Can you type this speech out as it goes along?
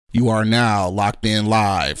You are now locked in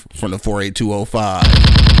live from the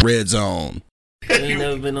 48205 Red Zone. You ain't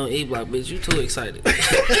never been on E Block, bitch. You too excited.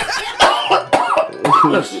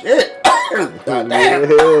 Shit. Goddamn.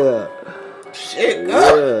 Yeah. Shit,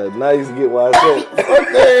 God. Yeah, now you get why I said. Fuck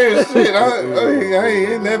that shit. I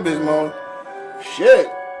ain't in that bitch, man. Shit.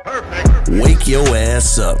 Wake your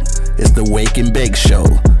ass up. It's the Wake and Bake Show,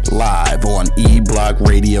 live on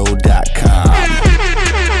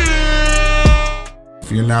eblockradio.com.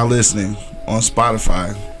 If you're now listening on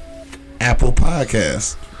Spotify, Apple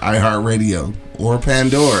Podcasts, iHeartRadio, or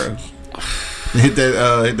Pandora, hit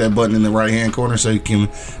that button in the right hand corner so you can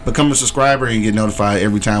become a subscriber and get notified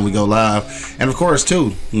every time we go live. And of course,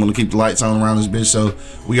 too, we want to keep the lights on around this bitch, so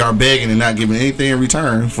we are begging and not giving anything in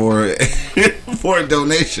return for for a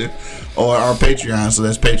donation or our Patreon. So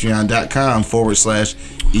that's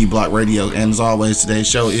patreon.com/eblockradio. And as always, today's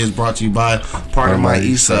show is brought to you by Part of My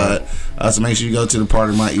Eastside. So make sure you go to the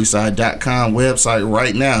partofmyeastside.com website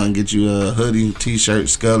right now and get you a hoodie, t-shirt,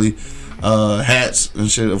 Scully, hats and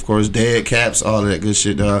shit, of course, dad caps, all that good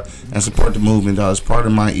shit, dog. And support the movement, dog. It's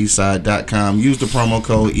partofmyeastside.com. Use the promo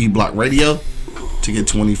code eblockradio to get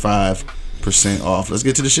 25% off. Let's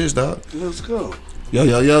get to the shits, dog. Let's go. Yo,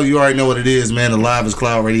 you already know what it is, man. The livest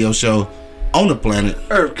cloud radio show on the planet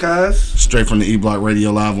Earth, guys. Straight from the E-Block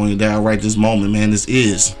Radio live on your dial right this moment, man. This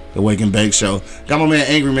is the Wake and Bake Show. Got my man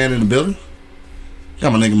Angry Man in the building.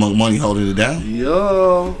 Got my nigga Monk Money holding it down.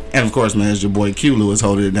 Yo. And of course, man, it's your boy Q Lewis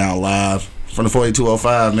holding it down live from the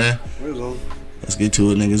 48205, man. Where's on? Let's get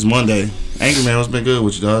to it, nigga. It's Monday. Angry Man, what's been good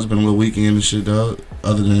with you, dog? It's been a little weekend and shit, dog.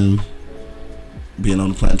 Other than being on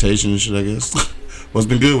the plantation and shit, I guess. What's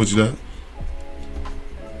been good with you, dog?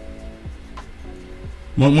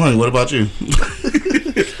 Monk Money, what about you?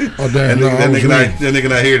 Oh damn! that nigga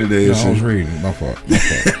not here today. No, I was reading. My fault.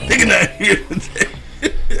 Nigga not here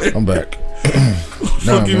today. I'm back.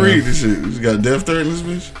 Fuck you read this shit. You got a death threat in this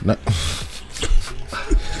bitch?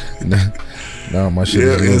 No, my shit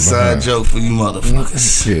was a little inside behind. joke for you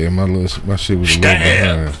motherfuckers. Yeah, my shit was a little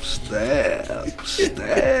behind. Stab.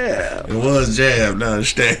 It was jab, no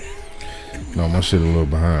stab. No, my shit a little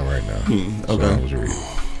behind right now. So Okay. I was reading.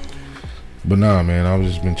 But nah, man, I was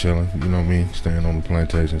just been chilling. You know me, staying on the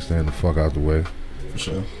plantation, staying the fuck out the way. For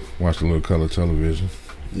sure. Watch a little color television.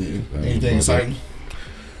 Yeah. That was Anything about exciting? it.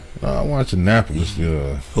 I watched Annapolis.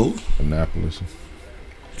 Who? Annapolis.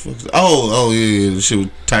 Oh yeah, the shit with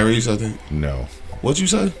Tyrese, I think. No, What you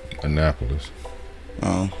say? Annapolis.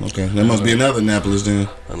 Oh, okay. There must be another Annapolis then.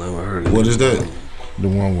 I never heard of it. What is that? The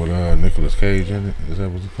one with Nicolas Cage in it. Is that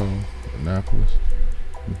what it's called? Annapolis.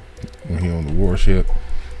 When he on the warship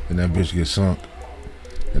and that bitch gets sunk,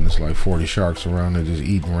 and it's like 40 sharks around there just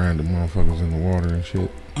eating random motherfuckers in the water and shit.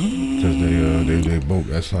 Cause they boat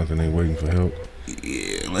got sunk and they waiting for help.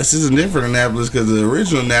 Yeah, unless it's a different Annapolis, because the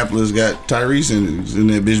original Annapolis got Tyrese in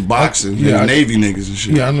that bitch boxing. Yeah, Navy niggas and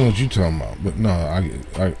shit. Yeah, I know what you talking about, but no,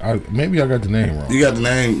 I maybe I got the name wrong. You got the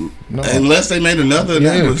name. No. Unless they made another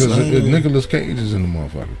Yeah, Annapolis. because Nicolas Cage is in the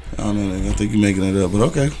motherfucker. I don't know. I think you're making it up, but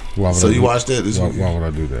okay. Why would So I you do- watched that this week? Why would I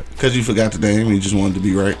do that? Because you forgot the name and you just wanted to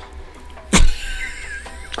be right.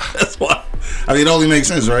 That's why. I mean, it only makes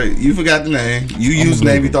sense, right? You forgot the name. You used the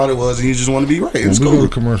name you thought it was, and you just want to be right. It's When we go cool.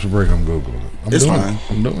 to commercial break, I'm Googling it. It's fine.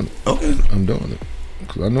 I'm doing it. Okay. I'm doing it.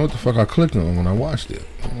 Because I know what the fuck I clicked on when I watched it.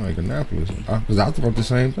 I'm like, Annapolis. Because I thought the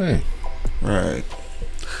same thing. Right.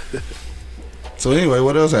 So anyway,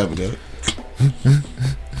 what else happened there?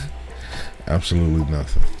 Absolutely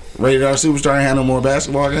nothing. Rated R Superstar ain't had no more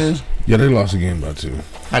basketball games? Yeah, they lost again by 2.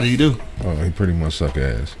 How do you do? Oh, he pretty much suck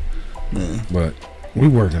ass. Yeah. But we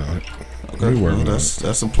working on it. Okay. We working Well, on it.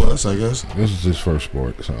 that's a plus, I guess. This is his first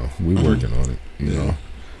sport, so we working on it. You Yeah. know,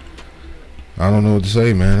 I don't know what to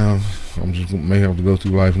say, man. I'm just may have to go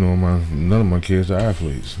through life knowing none of my kids are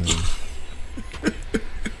athletes.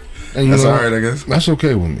 And you That's know, alright, I guess. That's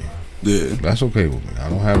okay with me. Yeah. That's okay with me. I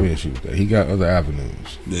don't have an issue with that. He got other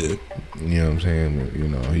avenues. Yeah. You know what I'm saying? You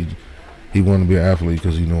know, he wanted to be an athlete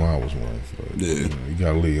because he knew I was one. But Yeah. you know, you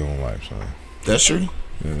gotta live your own life, son. That's true.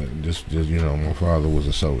 Just you know, my father was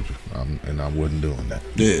a soldier, and I wasn't doing that.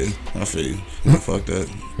 Yeah. I feel you. Yeah, fuck that.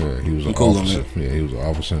 Yeah, he was I'm an cool on officer. that. Yeah, he was an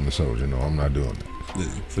officer and a soldier. No, I'm not doing that. Yeah.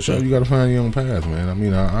 For So sure. you got to find your own path, man. I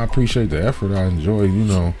mean, I appreciate the effort. I enjoy, you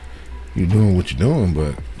know, you doing what you're doing,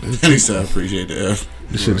 but At least I appreciate the effort.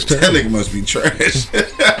 this shit's That terrible. nigga must be trash.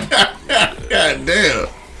 God damn.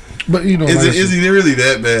 But you know, Is he really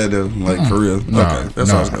that bad though? Like for real? Nah, Okay.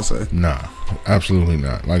 That's all I was gonna say. Nah, absolutely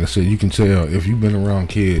not. Like I said, you can tell if you've been around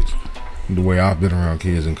kids the way I've been around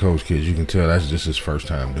kids and coach kids, you can tell that's just his first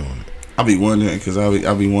time doing it. I be wondering because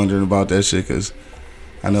I be wondering about that shit because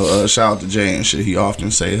I know shout out to Jay and shit. He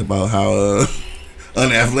often say about how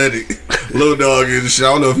unathletic little dog and shit.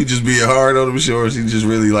 I don't know if he just being hard on him, sure, or is he just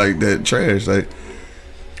really like that trash. Like,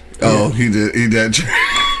 he that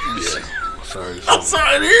trash. Sorry. I'm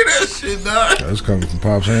sorry to hear that shit, dog. That's coming from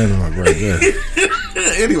Pop's Analog right there.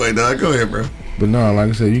 Anyway, dog, go ahead, bro. But no, like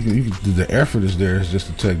I said, you can. The effort is there. It's just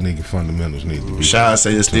the technique and fundamentals need to be. Shy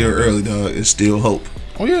say it's still early, dog. It's still hope.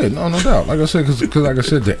 Oh yeah, no doubt. Like I said, because like I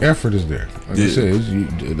said, the effort is there. Like I said,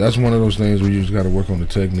 that's one of those things where you just got to work on the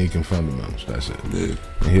technique and fundamentals. That's it. Yeah,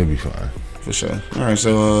 and he'll be fine. For sure. All right,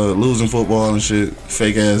 so losing football and shit,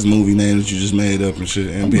 fake ass movie name that you just made up and shit,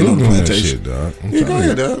 and being on the plantation. That shit, dog. Yeah, go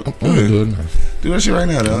ahead, dog. I'm doing that. Do that shit right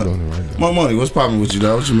now, dog. I'm doing it right now. More money. What's popping with you,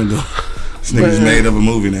 dog? What you been doing? This nigga just made up a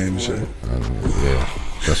movie name and shit. Yeah,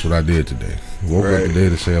 that's what I did today. Woke up today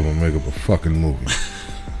to say I'm gonna make up a fucking movie.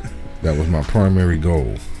 That was my primary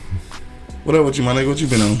goal. What up with you, my nigga? What you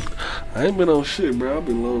been on? I ain't been on shit, bro. I've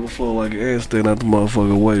been low the floor like an ant staying out the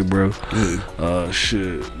motherfucking way, bro.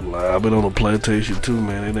 Shit. Like, I've been on a plantation too,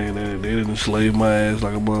 man. They didn't enslave my ass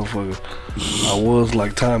like a motherfucker. I was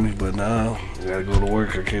like Tommy, but now I gotta go to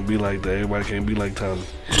work. I can't be like that. Everybody can't be like Tommy.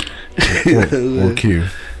 Or Q.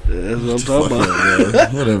 That's what I'm talking about,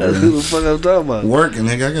 man. Whatever. That's what the fuck I'm talking about. Working,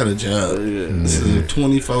 nigga. I got a job. This is a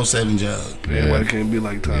 24/7 job. Everybody can't be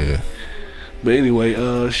like Tommy. Yeah. But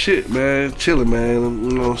anyway, shit, man, chilling, man.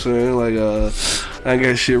 You know what I'm saying? Like, I ain't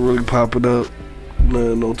got shit really popping up,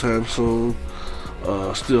 no time soon.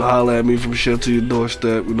 Still holler at me from Chef to Your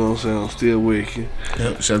Doorstep. You know what I'm saying? I'm still waking.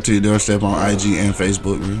 Yep, Chef to Your Doorstep on IG and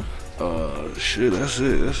Facebook, man. Shit, that's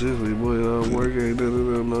it for you, boy. Work ain't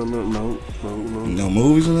no. No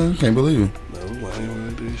movies or nothing? Can't believe it. No, I ain't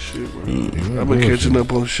really did shit, bro. I've been catching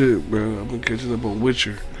up on shit, bro. I've been catching up on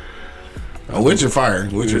Witcher. Witcher Fire.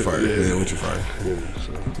 Witcher Fire. Yeah. Yeah, Witcher Fire. Yeah,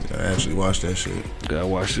 so. I actually watched that shit. Yeah, I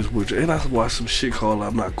watched this Witcher. And I watched some shit called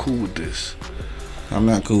I'm Not Cool With This. I'm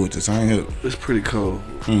not cool with this. I ain't hip. It's pretty cool.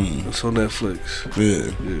 It's on Netflix.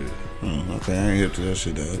 Yeah. Okay, I ain't hip to that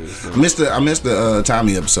shit, though. I missed the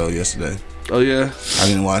Tommy episode yesterday. Oh, yeah? I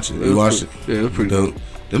didn't watch it. You watched it? Yeah, it was pretty dope.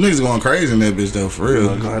 Them niggas going crazy in that bitch, though, for real.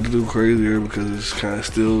 I'm gonna have to do crazier because it's kind of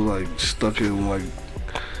still, like, stuck in, like,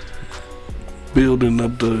 building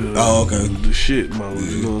up the the shit mode. Yeah.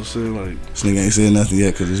 You know what I'm saying? Like, this nigga ain't said nothing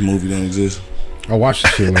yet because this movie don't exist. I watched the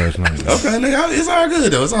shit last night. Okay, nigga, it's all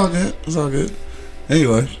good though. It's all good. It's all good.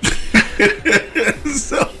 Anyway,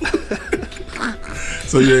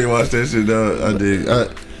 so you ain't watched that shit, dog? I did.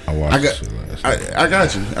 I watched that shit last night. I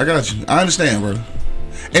got you. I understand, bro.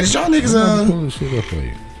 And did y'all niggas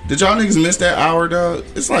did y'all niggas miss that hour, dog?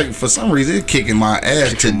 It's like for some reason it kicking my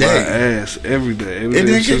ass today. My ass every day. It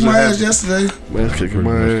didn't kick my ass yesterday. Man, it's kicking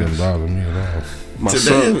my ass. Didn't bother me at all. My today,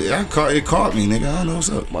 son, it caught me, nigga. I don't know what's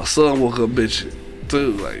up. My son woke up bitching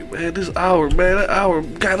too. Like, man, that hour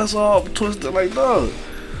got us all twisted. Like, dog.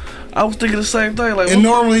 I was thinking the same thing. Like, it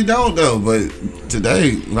normally don't though, but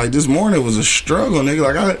today, like this morning, was a struggle, nigga.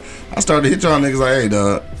 Like I started to hit y'all niggas like, hey,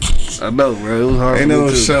 dog. I know, bro. It was hard. Ain't for me no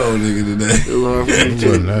too. show, nigga, today. It was hard for me It too.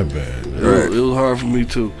 wasn't that bad. It was hard for me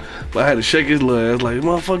too. But I had to shake his little ass. Like,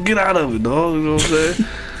 motherfucker, get out of it, dog. You know what I'm saying?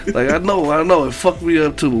 Like, I know, it fucked me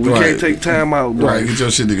up too. But we can't take time out, bro. Right, get your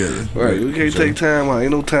shit together. Right, we can't take time out.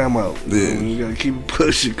 Ain't no time out. Yeah. We gotta keep it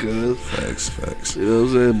pushing, cuz. Facts. You know what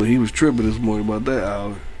I'm saying? But he was tripping this morning about that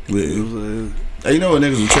hour. Yeah. You know what I'm saying? Hey, you know what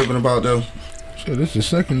niggas was tripping about though? Shit, this is the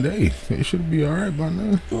second day. It should be alright by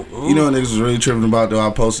now. You know what niggas was really tripping about though? I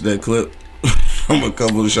posted that clip from a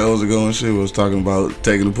couple of shows ago and shit. Was talking about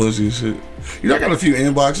taking the pussy and shit. You know, I got a few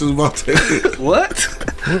inboxes about that. What?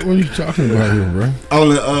 What are you talking about here, bro?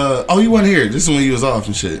 You wasn't here. This is when you was off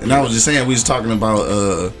and shit. And I was just saying we was talking about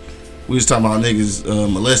niggas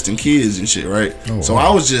molesting kids and shit, right? Oh, so wow.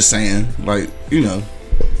 I was just saying, like, you know,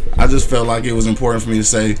 I just felt like it was important for me to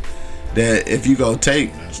say that if you go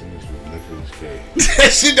take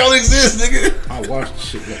that shit don't exist, nigga. I watched the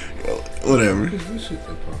shit. Whatever. This shit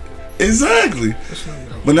Exactly.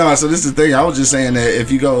 But no, so this is the thing. I was just saying that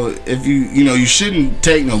if you shouldn't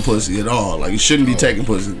take no pussy at all. Like you shouldn't be taking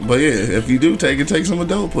pussy. But yeah, if you do take it, take some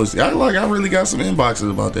adult pussy. I really got some inboxes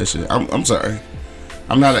about that shit. I'm sorry.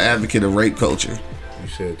 I'm not an advocate of rape culture. You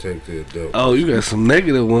said take the adult. Oh, you got some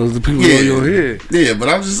negative ones. The people on your head. Yeah, but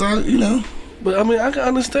I'm just But I mean, I can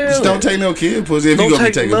understand. just don't take no kid pussy if you gonna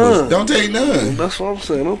be taking pussy. Don't take none. That's what I'm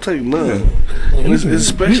saying. Don't take none. And it's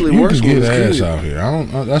especially you worse can when get it's ass kids. out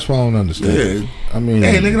here. That's why I don't understand. Yeah. I mean,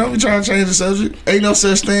 Hey, nigga, don't be trying to change the subject. Ain't no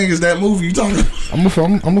such thing as that movie you talking about. I'm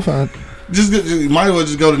a fan. Just might as well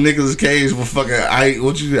just go to Nicolas Cage for fucking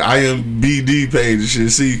IMBD page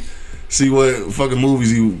and shit. See what fucking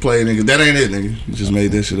movies he played, nigga. That ain't it, nigga. You just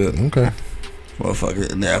made that shit up. Okay.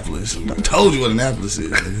 Motherfucker, Annapolis. I told you what Annapolis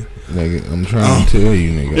is, nigga. Nigga, I'm trying to tell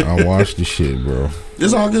you, nigga. I watched the shit, bro.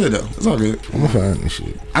 It's all good, though. It's all good. I'm gonna find this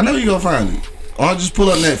shit. I know you gonna find it. Or just pull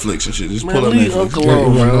up Netflix and shit. Just Man, pull up leave Netflix. Uncle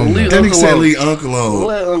alone, bro. Leave That nigga Uncle said alone. leave Uncle alone.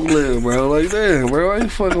 Let Uncle live, bro. Like, damn, bro. Why you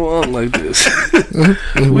fucking with Uncle like this? It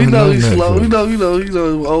We wasn't know on he's slow. Netflix. You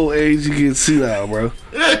know, old age, you get senile, bro.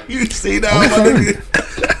 You see that, my nigga?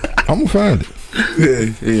 I'm gonna find it. Yeah,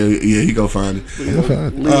 he gonna find it. I'm gonna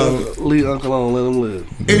find it. Leave Uncle alone, let him live.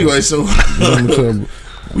 Anyway, so I'm gonna tell-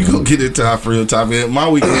 we gonna get into our real topic. My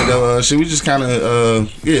weekend though, shit, we just kind of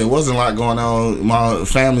it wasn't a lot going on. My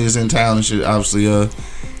family is in town and shit. Obviously,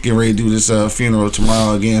 getting ready to do this funeral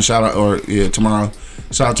tomorrow again. Tomorrow.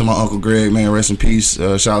 Shout out to my Uncle Greg, man. Rest in peace.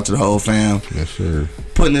 Shout out to the whole fam. Yes, sir.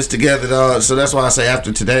 Putting this together, dog. So that's why I say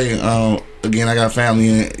after today, again, I got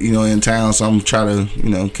family in town, so I'm trying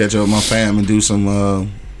to catch up with my fam and do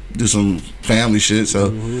some family shit.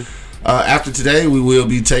 So after today, we will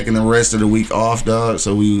be taking the rest of the week off, dog.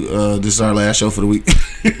 So this is our last show for the week.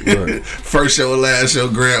 Right. First show and last show,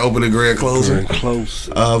 grand opening, grand closing. Very close.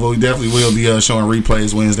 But we definitely will be showing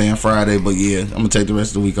replays Wednesday and Friday. But yeah, I'm gonna take the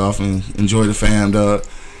rest of the week off and enjoy the fam, dog.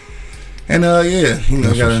 And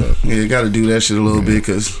gotta do that shit a little bit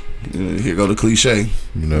because here go the cliche.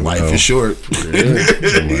 Life is short.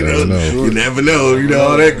 You never know. You know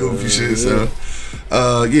all that goofy shit. So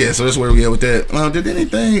so that's where we at with that. Did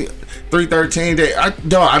anything 313 day? I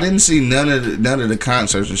didn't see none of the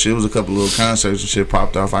concerts and shit. It was a couple little concerts and shit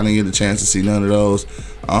popped off. I didn't get a chance to see none of those.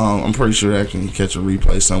 I'm pretty sure I can catch a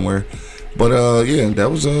replay somewhere. But that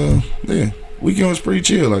was weekend was pretty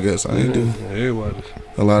chill, I guess. I didn't do Everybody.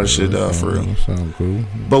 a lot of shit for real. That sound cool.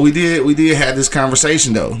 But we did have this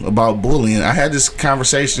conversation though about bullying. I had this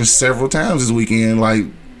conversation several times this weekend, like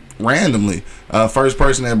randomly. First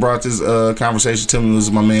person that brought this conversation to me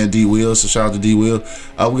was my man D Will. So shout out to D Will.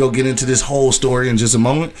 We'll get into this whole story in just a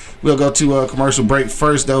moment. We'll go to a commercial break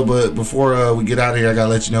first though. But before we get out of here, I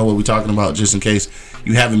gotta let you know what we're talking about, just in case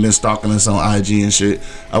you haven't been stalking us on IG and shit.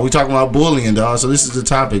 We talking about bullying, dog. So this is the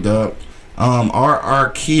topic, dog. Are our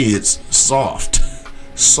kids soft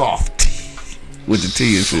with the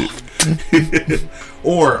T and shit?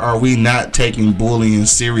 Or are we not taking bullying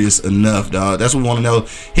serious enough, dog? That's what we want to know.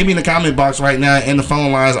 Hit me in the comment box right now, and the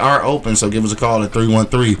phone lines are open, so give us a call at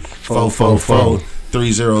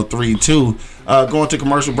 313-444-3032. Going to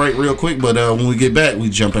commercial break real quick, but when we get back, we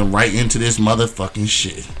jumping right into this motherfucking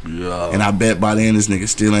shit. Yeah. And I bet by then this nigga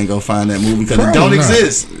still ain't gonna find that movie because it don't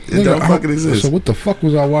exist. It don't fucking exist. So what the fuck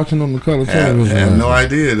was I watching on the color I television? have no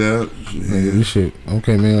idea, dog. Nigga, this shit.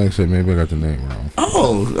 Okay, man. Like I said, maybe I got the name wrong.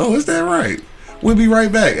 Oh, is that right? We'll be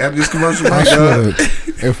right back after this commercial break, I swear, dog.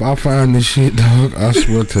 if I find this shit, dog, I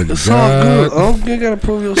swear to It's all good. God. You gotta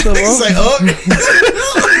prove yourself. It's like,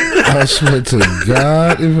 I swear to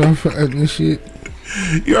God, if I find this shit.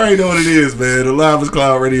 you already know what it is, man. The Live is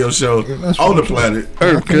Cloud radio show That's on the what planet.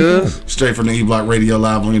 Earth, cuz. Straight from the E-Block Radio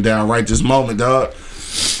Live on your down right this moment, dog.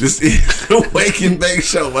 This is the Wake and Bake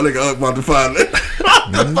Show. My nigga about to find it.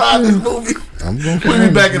 Find this movie. I'm gonna We'll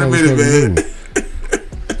be back in a minute, man.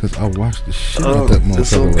 Because I watched the shit out that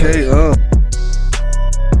It's motherfucker. okay.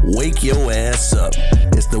 Wake your ass up.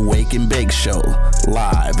 It's the Wake and Bake Show,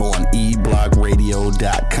 live on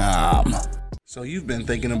eblockradio.com. So you've been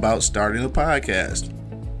thinking about starting a podcast,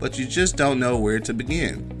 but you just don't know where to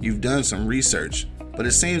begin. You've done some research, but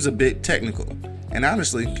it seems a bit technical and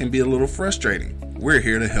honestly can be a little frustrating. We're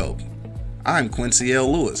here to help. I'm Quincy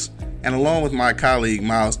L. Lewis, and along with my colleague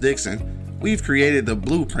Miles Dixon, we've created the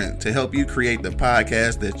blueprint to help you create the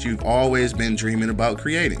podcast that you've always been dreaming about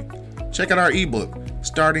creating. Check out our ebook,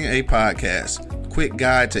 Starting a Podcast, Quick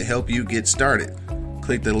Guide to Help You Get Started.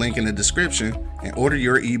 Click the link in the description and order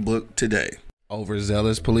your ebook today.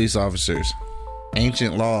 Overzealous police officers.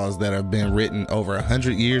 Ancient laws that have been written over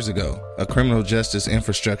 100 years ago. A criminal justice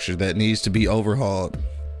infrastructure that needs to be overhauled.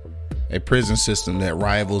 A prison system that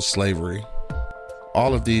rivals slavery.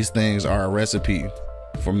 All of these things are a recipe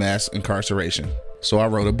for mass incarceration. So I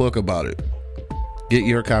wrote a book about it. Get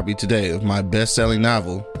your copy today of my best-selling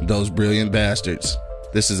novel, Those Brilliant Bastards.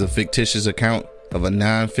 This is a fictitious account of a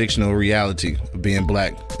non-fictional reality of being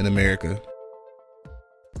black in America.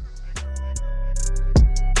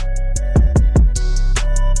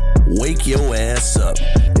 Wake your ass up.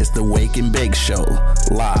 It's the Wake and Bake Show,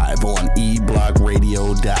 live on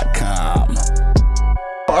eblockradio.com.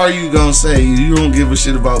 Are you gonna say you don't give a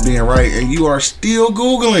shit about being right and you are still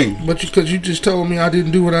Googling? But because you just told me I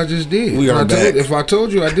didn't do what I just did. We are back. If I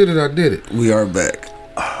told you I did it, I did it. We are back.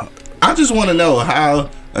 I just want to know how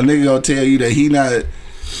a nigga gonna tell you that he not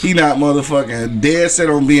motherfucking dead set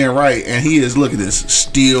on being right and he is, look at this,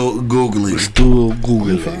 still Googling. Still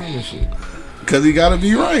Google. Found this shit. because he gotta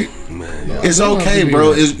be right. Man, It's okay,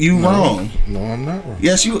 bro. You wrong. No, I'm not wrong.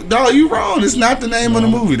 Yes, you wrong. It's not the name of the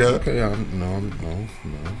movie, though. Okay, I'm fine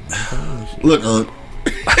this shit. Look,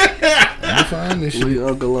 I'm fine this shit. leave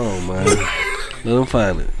Uncle alone, man. Let him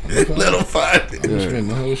find it. let him find it. I'm spending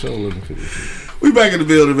the whole show looking for this shit. We back in the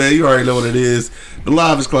building, man. You already know what it is. The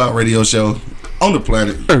Live Cloud Radio Show on the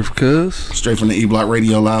planet. Earth, cuz. Straight from the E-Block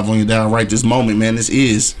Radio live on your dial right this moment, man. This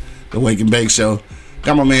is the Wake and Bake Show.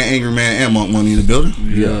 Got my man Angry Man and Monk Money in the building.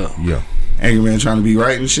 Yeah. Angry Man trying to be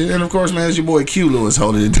right and shit. And of course, man, it's your boy Q Lewis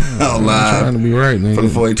holding it down live. I'm trying to be right, nigga. For the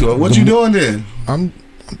 482. What you doing then? I'm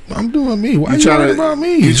doing me. Why you trying worried about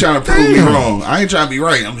me? You trying to prove me wrong. I ain't trying to be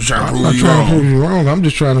right. I'm just trying to prove you wrong. I'm trying to prove you wrong. I'm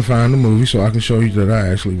just trying to find the movie so I can show you that I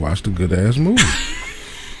actually watched a good ass movie.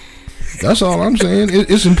 That's all I'm saying.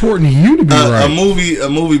 It's important to you to be right. A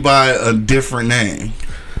movie by a different name.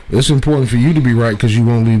 It's important for you to be right because you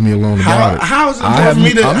won't leave me alone about it. How is it important for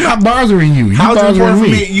me to? I'm not bothering you. How is it important for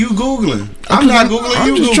me? me? You Googling. I'm not Googling. I'm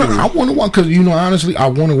you just Googling. I want to watch because honestly, I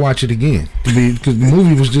want to watch it again because the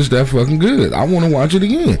movie was just that fucking good. I want to watch it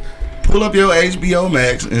again. Pull up your HBO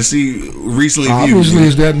Max and see recently viewed. Obviously,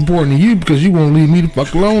 it's that important to you because you won't leave me the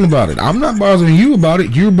fuck alone about it. I'm not bothering you about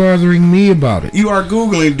it. You're bothering me about it. You are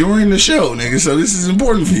Googling during the show, nigga. So this is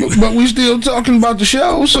important for you. But we still talking about the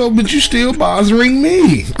show. But you still bothering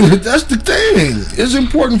me. That's the thing. It's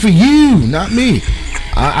important for you, not me.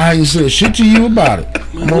 I ain't said shit to you about it.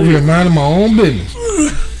 I'm over here minding my own business.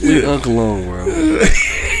 Leave Uncle alone, bro.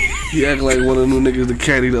 He act like one of them niggas that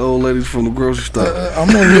carry the old ladies from the grocery store. I'm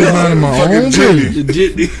over here minding my own business. The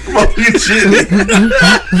jitney.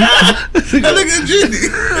 That nigga Jitney.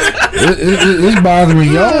 It's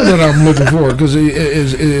bothering y'all that I'm looking for it because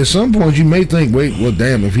at some point you may think, wait, well,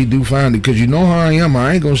 damn, if he do find it, because you know how I am,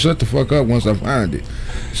 I ain't gonna shut the fuck up once I find it.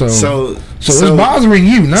 So it's bothering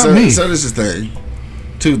you, not me. So this is the thing.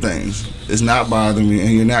 Two things. It's not bothering me,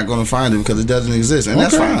 and you're not going to find it because it doesn't exist, and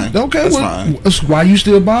that's fine. Okay, that's fine. That's why you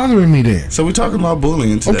still bothering me then. So we're talking about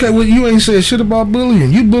bullying today. Okay, well, you ain't said shit about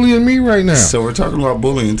bullying. You bullying me right now. So we're talking about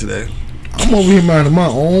bullying today. I'm over here minding my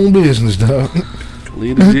own business, dog.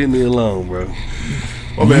 Leave the jitney alone, bro.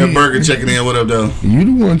 Oh man, Burger checking in. What up, though? You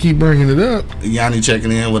the one keep bringing it up. Yanni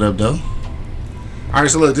checking in. What up, though? All right,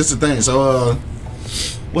 so look, this is the thing. So,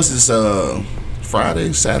 what's this?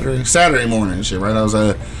 Saturday morning and shit, right? I was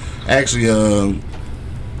actually, I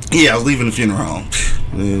was leaving the funeral home.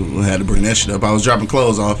 We had to bring that shit up. I was dropping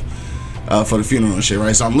clothes off for the funeral and shit,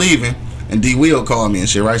 right? So I'm leaving, and D Will called me and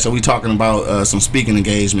shit, right? So we talking about some speaking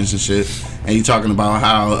engagements and shit, and he talking about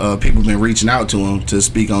how people been reaching out to him to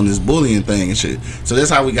speak on this bullying thing and shit. So that's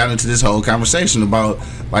how we got into this whole conversation about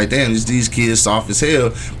like, damn, these kids soft as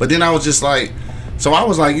hell. But then I was just like. So I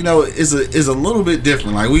was like, you know, it's a little bit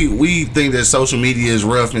different. Like we think that social media is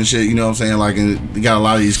rough and shit, you know what I'm saying? Like, and we got a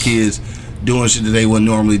lot of these kids doing shit that they wouldn't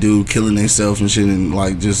normally do, killing themselves and shit, and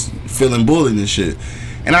like just feeling bullied and shit.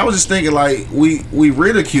 And I was just thinking, like, we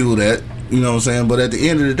ridicule that, you know what I'm saying? But at the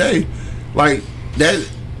end of the day, like that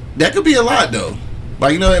could be a lot though.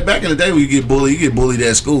 Like, you know, back in the day when you get bullied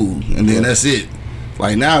at school, and then that's it.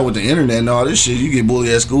 Like now with the internet and all this shit, you get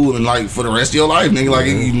bullied at school and like for the rest of your life, nigga. Like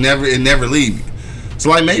it never leave you. So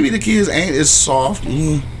like maybe the kids ain't as soft,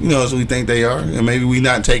 you know, as we think they are, and maybe we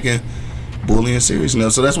not taking bullying serious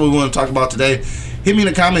enough. So that's what we want to talk about today. Hit me in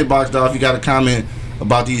the comment box, dog, if you got a comment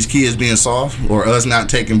about these kids being soft or us not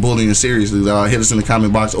taking bullying seriously. Hit us in the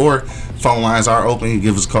comment box, or phone lines are open. You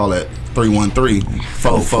give us a call at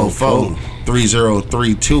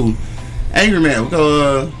 313-444-3032. Angry Man,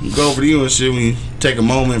 we'll go over to you and shit when you take a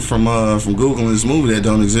moment from Googling this movie that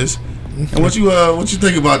don't exist. And what you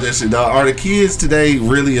think about that shit, dog? Are the kids today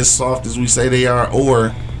really as soft as we say they are,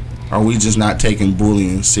 or are we just not taking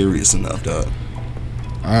bullying serious enough, dog?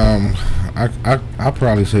 I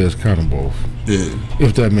probably say it's kind of both. Yeah.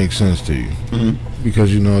 If that makes sense to you,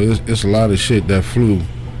 because you know it's a lot of shit that flew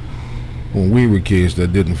when we were kids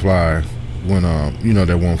that didn't fly when you know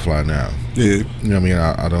that won't fly now. Yeah. You know what I mean?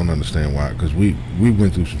 I don't understand why, because we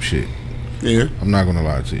went through some shit. Yeah. I'm not gonna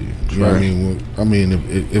lie to you. You know what I mean? I mean,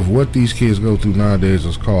 if what these kids go through nowadays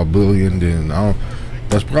is called bullying, then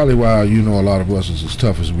that's probably why, you know, a lot of us is as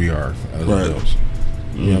tough as we are as adults.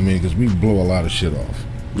 You know what I mean? Because we blow a lot of shit off.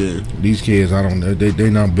 Yeah. These kids, they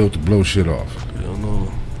not built to blow shit off. Hell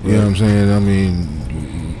no. You know what I'm saying? I mean,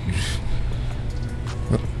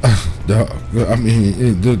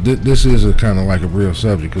 this is a kind of like a real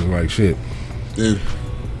subject, because like shit,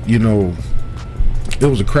 you know, it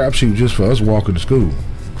was a crapshoot just for us walking to school.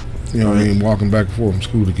 You know what I mean? Walking back and forth from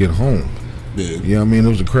school to get home. Yeah. You know what I mean? It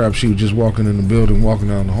was a crapshoot just walking in the building, walking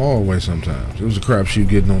down the hallway sometimes. It was a crapshoot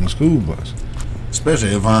getting on the school bus.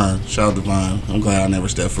 Especially at Vine. Shout out to Vine. I'm glad I never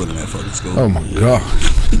stepped foot in that fucking school. Oh my god.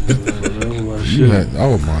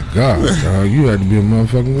 Oh my god, dog. You had to be a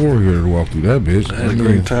motherfucking warrior to walk through that bitch. I had a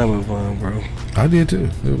great time at Vine, bro. I did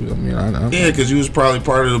too. Yeah, because you was probably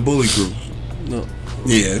part of the bully crew. No.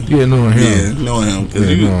 Yeah. Yeah, knowing him. Yeah, knowing him. Cause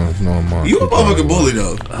Yeah, you a motherfucking bully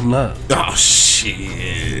though. I'm not. Oh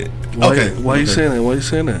shit. Why you saying that? Why you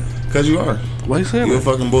saying that? Because you are. Why you saying You a that?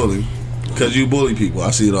 fucking bully. Because you bully people.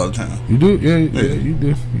 I see it all the time. You do? Yeah, you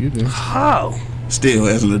do. You do. How? Still,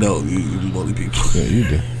 as an adult, you bully people. Yeah, you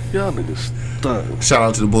do. Y'all niggas stuck. Shout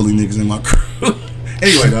out to the bully niggas in my crew.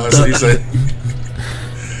 Anyway, dog, so you say.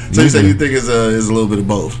 So you say you think it's a little bit of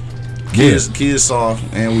both. Kids soft,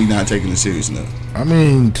 and we not taking it serious enough. I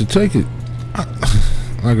mean, to take it,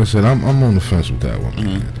 like I said, I'm on the fence with that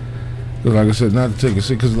one. Because, like I said, not to take it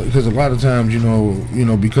serious, because a lot of times, you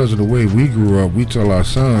know, because of the way we grew up, we tell our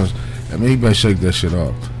sons, I mean, you better shake that shit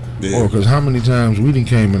off. Yeah. Or because how many times we done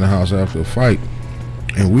came in the house after a fight,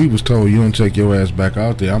 and we was told, you don't take your ass back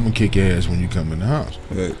out there, I'm gonna kick your ass when you come in the house.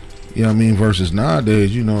 Right. You know what I mean? Versus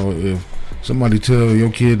nowadays, you know, if somebody tell your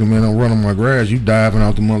kid, man, don't run on my grass, you diving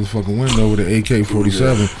out the motherfucking window with an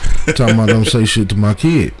AK-47 talking about don't say shit to my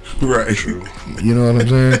kid. Right. You know what I'm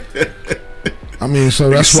saying? I mean, so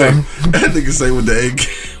that's why that nigga say with the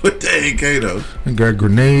AK though. I got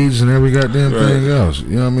grenades and every goddamn Right. thing else.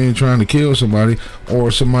 You know what I mean? Trying to kill somebody or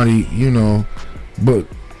somebody, you know, but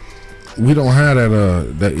we don't have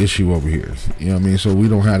that issue over here. You know what I mean? So we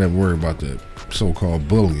don't have that worry about that so-called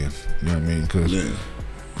bullying. You know what I mean? Because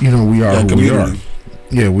you know, we are who we are.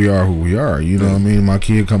 Yeah, we are who we are. You know what I mean? My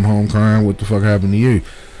kid come home crying, what the fuck happened to you?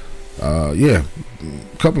 Yeah.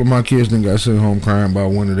 A couple of my kids didn't got sent home crying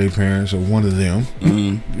about one of their parents or one of them.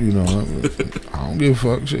 You know, I don't give a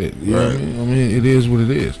fuck shit. You know what I mean? I mean, it is what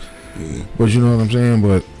it is. Yeah. But you know what I'm saying?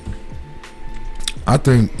 But I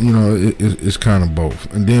think, you know, it's kind of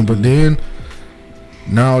both. And then, but then,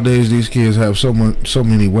 nowadays these kids have so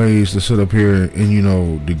many ways to sit up here and, you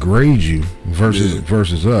know, degrade you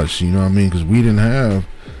versus us. You know what I mean? Because we didn't have,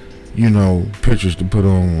 you know, pictures to put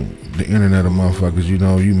on the internet of motherfuckers. You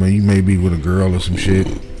know, you may be with a girl or some shit.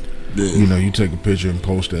 Yeah. You know, you take a picture and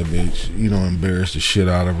post that bitch. You know, embarrass the shit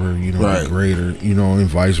out of her. You know, degrade her. You know, and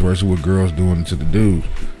vice versa with girls doing it to the dudes.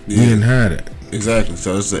 We didn't have that. Exactly.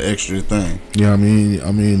 So it's an extra thing. Yeah, I mean,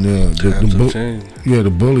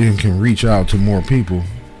 the bullying can reach out to more people.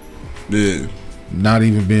 Yeah. Not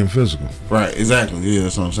even being physical. Right. Exactly. Yeah,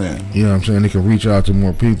 that's what I'm saying. You know what I'm saying? It can reach out to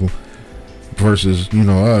more people versus, you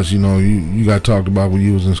know, us. You know, you got talked about when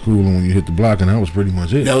you was in school and when you hit the block, and that was pretty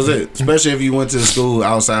much it. That was it. Especially if you went to the school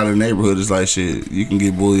outside of the neighborhood, it's like shit. You can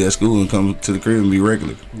get bullied at school and come to the crib and be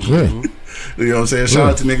regular. Yeah. You know what I'm saying? Shout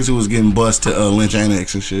out to niggas who was getting bussed to Lynch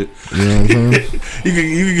Annex and shit. You know what I'm saying? you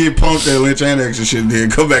can get punked at Lynch Annex and shit, then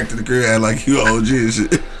come back to the crib and like you OG and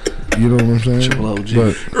shit. You know what I'm saying?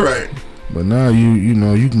 But now you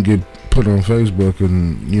know, you can get put on Facebook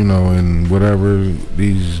and, you know, and whatever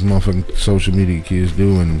these motherfucking social media kids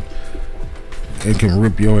do, and it can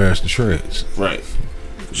rip your ass to shreds. Right.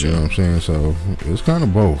 You know what I'm saying? So it's kind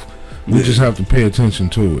of both. We just have to pay attention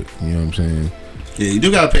to it. You know what I'm saying? Yeah, you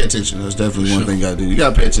do gotta pay attention. That's definitely one thing you gotta do. You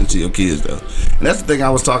gotta pay attention to your kids though, and that's the thing I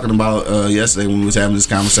was talking about yesterday when we was having this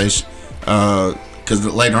conversation. Because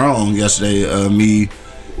later on yesterday, me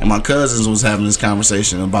and my cousins was having this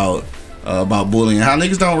conversation about bullying, how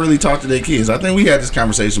niggas don't really talk to their kids. I think we had this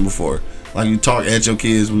conversation before. Like, you talk at your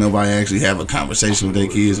kids when nobody actually have a conversation with their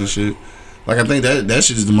kids and shit. Like, I think that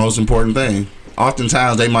shit is the most important thing.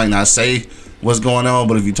 Oftentimes they might not say what's going on,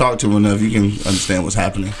 but if you talk to them enough, you can understand what's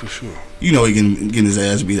happening. For sure. You know he can get his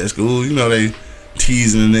ass beat at school. You know they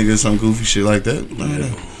teasing a nigga, some goofy shit like that.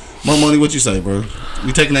 More money, what you say, bro?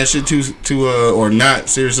 You taking that shit too or not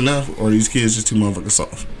serious enough, or these kids just too motherfucking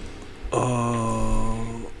soft?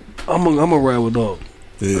 I'm a ride with dog.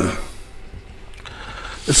 Yeah.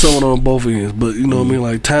 It's someone on both ends, but you know what I mean.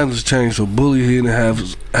 Like, times has changed, so bullying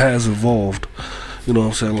has evolved. You know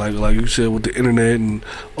what I'm saying? Like you said, with the internet and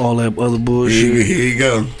all that other bullshit. Here you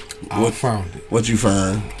go. I found it. What you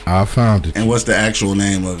found? I found it. And what's the actual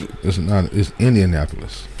name of it? It's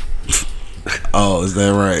Indianapolis. Oh, is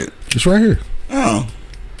that right? It's right here. Oh.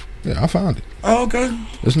 Yeah, I found it. Oh, okay.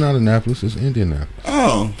 It's not Annapolis, it's Indianapolis.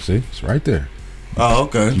 Oh. See, it's right there. Oh,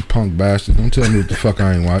 okay. You punk bastard. Don't tell me what the fuck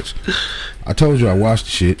I ain't watched. I told you I watched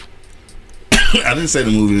the shit. I didn't say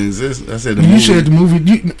the movie didn't exist. I said the You movie. said the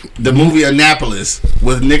movie. The movie Annapolis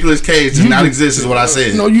with Nicolas Cage does not exist. Is what I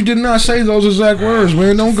said. No, you did not say those exact words,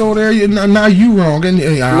 man. Don't go there. Now you wrong. And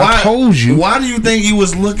I told you. Why do you think you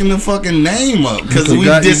was looking the fucking name up? Because we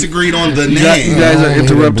got- disagreed on the You name. guys I are don't wanna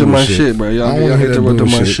interrupting hear my that bullshit. shit, bro. I Y'all don't wanna hear that interrupting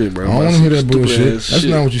my bullshit. shit, bro. I don't want to hear that Stupid bullshit. ass That's shit.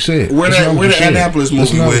 not what you said. Where That's not the what you said. Annapolis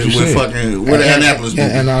That's movie not what with you said. fucking where the Annapolis movie?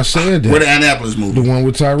 And I said that. Where the Annapolis movie? The one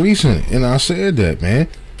with Tyrese in it. And I said that, man.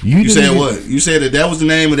 You didn't said get- what? You said that was the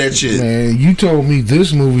name of that shit. Man, you told me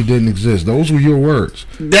this movie didn't exist. Those were your words.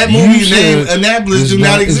 That You movie said named Annapolis does do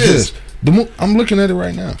not exist. I'm looking at it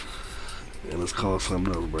right now. And it's called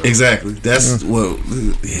something else, bro. Exactly. That's what.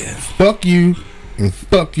 Yeah. Fuck you and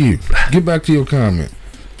fuck you. Get back to your comment.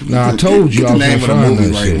 Now I told you Get I the was name gonna of the find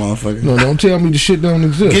movie that right, shit. motherfucker. No, don't tell me the shit don't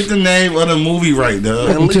exist. Get the name of the movie right, dog.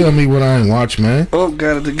 Don't tell me what I ain't watch, man.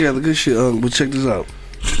 Got it together. Good shit, but check this out.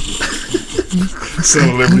 Son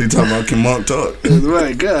of Liberty talking about Kim Monk talk. That's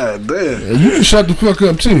right, god damn. You can shut the fuck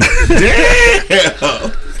up too.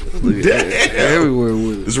 Damn. Everywhere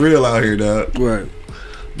with it. It's real out here, dog. Right.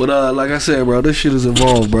 But like I said, bro, this shit is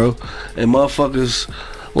involved, bro. And motherfuckers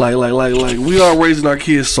like we are raising our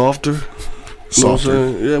kids softer. You know what I'm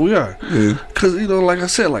saying? Yeah, we are. Yeah. Cause like I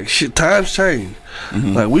said, like shit, times change.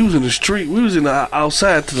 Like we was in the street, we was in the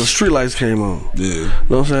outside till the street lights came on. Yeah. You know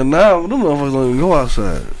what I'm saying? Now them motherfuckers don't even go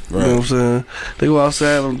outside. You know what I'm saying? They go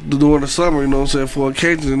outside during the summer, you know what I'm saying, for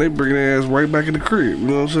occasions, and they bring their ass right back in the crib. You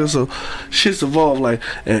know what I'm saying? So shit's evolved, like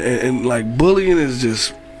and like bullying is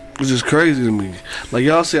just crazy to me. Like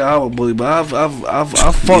y'all say I'm a bully, but I've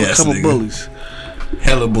fought Yes, a couple nigga. bullies.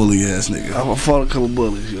 Hella bully ass nigga. I've fought a couple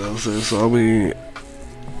bullies, you know what I'm saying? So I mean,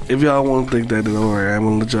 if y'all want to think that, then alright, I'm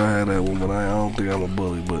gonna let y'all have that one, but I don't think I'm a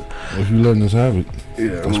bully, but If you letting us have it, yeah,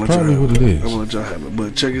 that's I'm gonna let probably y'all what have it it. is. I'm gonna let y'all have it.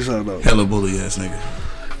 But check this out though. Hella bully ass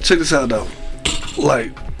nigga. Check this out though.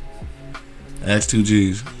 Like, Ask 2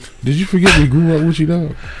 G's. Did you forget we grew up with you,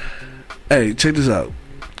 dog? hey, check this out.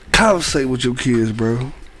 Conversate with your kids,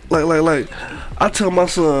 bro. Like, I tell my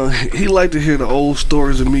son he like to hear the old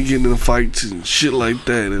stories of me getting in fights and shit like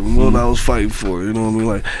that, and what I was fighting for. You know what I mean?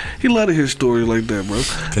 Like, he like to hear stories like that, bro.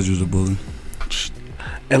 Cause you was a bully.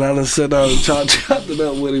 And I done sat down and chopped it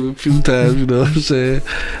up with him a few times. You know what I'm saying?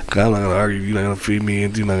 'Cause I'm not gonna argue. You're not gonna feed me,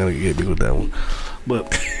 and you're not gonna get me with that one. But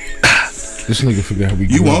This nigga forgot we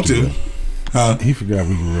grew You up want to? together. Huh? He forgot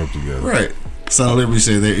we grew up together. Right. Son of Liberty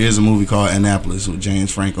said there is a movie called Annapolis with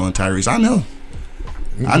James Franco and Tyrese. I know.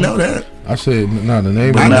 I know that. I said, nah, the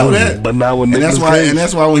name I of the know movie. that. but now when And that's Nicolas why. Cage- And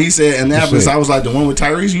that's why when he said Annapolis, That's it. I was like, the one with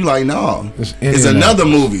Tyrese. You like, no, It's it's another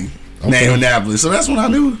movie Okay. named Annapolis. So that's when I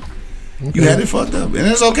knew you Okay. had it fucked up, and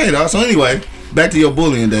it's okay though. So anyway, back to your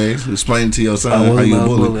bullying days. Explain to your son I how was you not a a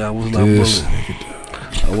bully. bully. I was not a This bully.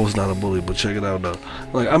 I was not a bully, but check it out though.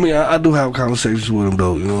 Like, I mean, I do have conversations with him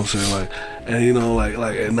though. You know what I'm saying? Like, and you know, like,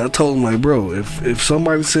 and I told him like, bro, if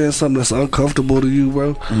somebody's saying something that's uncomfortable to you,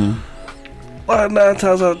 bro, why 9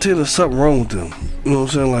 times out of 10 there's something wrong with them. You know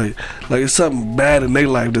what I'm saying? Like it's something bad in their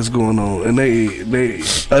life that's going on, and they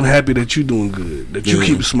unhappy that you doing good, that you Yeah.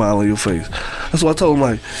 keep a smile on your face. That's why I told him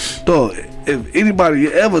like, dog, if anybody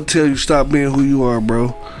ever tell you stop being who you are,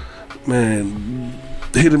 bro, man,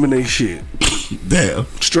 hit them in their shit. Damn.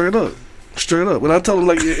 Straight up. And I told him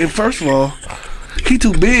like, and first of all, he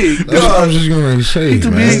too big. That's what I was just gonna say,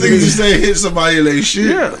 too man. This nigga just say hit somebody in their shit.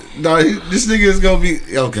 Yeah. No, this nigga is gonna be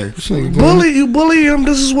okay. This nigga going- You bully him.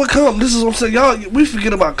 This is what comes. This is what I'm saying. Y'all, we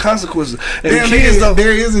forget about consequences. And Damn, kids nigga, though.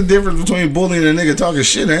 there is a difference between bullying and a nigga talking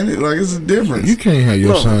shit, ain't it? Like it's a difference. You can't have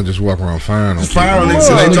your No. son just walk around firing on Fire on people. niggas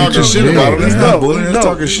and This they nigga talking too shit big, about him. That's man. not bullying. That's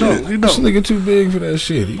talking shit. He This don't. nigga too big for that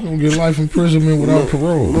shit. He gonna get life imprisonment without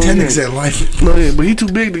parole. That nigga said life. No, yeah, but he too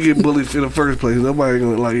big to get bullied in the first place. Nobody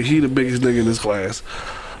gonna like. He the biggest nigga in this class.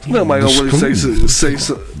 Nobody gonna really say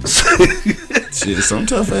Shit, some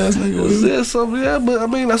tough ass nigga. was it? something. Yeah, but I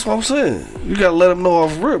mean that's what I'm saying. You gotta let them know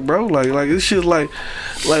off rip, bro. Like this shit. Like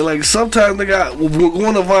sometimes they got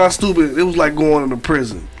going to Von Stupid. It was like going into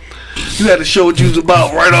prison. You had to show what you was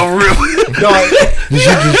about right off rip. No,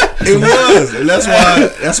 it was, and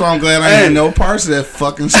that's why I'm glad I ain't had no parts of that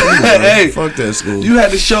fucking school. Bro. Hey. Fuck that school. You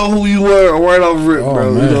had to show who you were right off rip, Oh,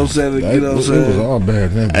 bro. man. You know what I'm saying? That- You know what I'm It was saying? all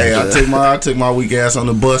bad. Then, Hey, I took my weak ass on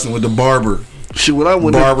the bus and with the barber Shit, when I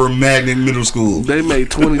went, Magnet Middle School. they made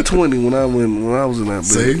 2020 when I was in that.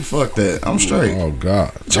 See, bitch. fuck that. I'm straight. Oh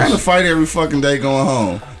God. Trying to fight every fucking day going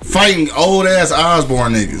home. Fighting old ass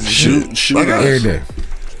Osborne niggas. Shoot Like, out. Every day.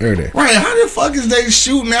 Every day. right, how the fuck is they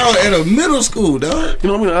shooting out at a middle school, dog? You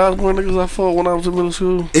know what I mean? Osborne niggas I fought when I was in middle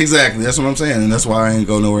school. Exactly, that's what I'm saying, and that's why I ain't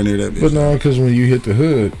go nowhere near that bitch. But no, because when you hit the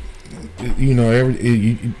hood, you know,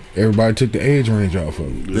 everybody took the age range off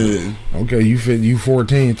of it. Yeah. Okay, you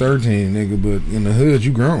 14, 13, nigga, but in the hood,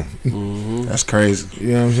 you grown. That's crazy.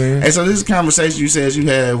 You know what I'm saying? Hey, so this is a conversation you said you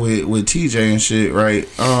had with TJ and shit, right?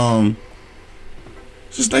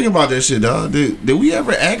 Just think about that shit, dog. Did we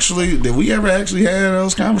ever actually have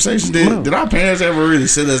those conversations? Did our parents ever really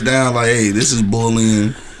sit us down like, hey, this is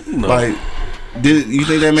bullying? No. Like, did you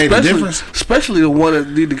think that made a difference? Especially the one that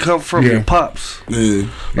need to come from your pops. Yeah.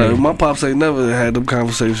 Like, my pops ain't never had them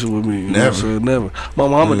conversations with me. You know what I'm saying? Never. My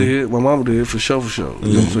mama did. My mama did for sure. You know what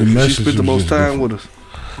I'm saying? She spent the most time with us.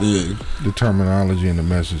 Yeah. The terminology and the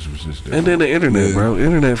message was just there. And then the internet, bro.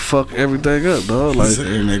 Internet fuck everything up, dog. Like the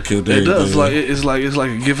internet killed it everything. does. It's like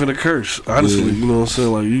a gift and a curse. Honestly, you know what I'm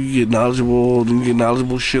saying? Like you get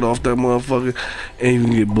knowledgeable shit off that motherfucker, and you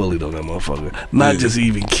can get bullied on that motherfucker. Not just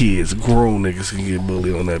even kids, grown niggas can get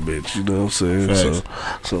bullied on that bitch. You know what I'm saying? Facts.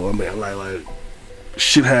 So I mean, like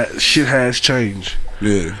shit has changed.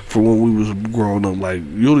 Yeah. From when we was growing up, like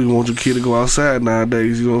you don't even want your kid to go outside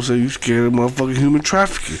nowadays. You know what I'm saying? You scared of motherfucking human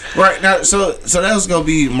trafficking. Right now, so that was gonna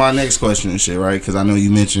be my next question and shit, right? Because I know you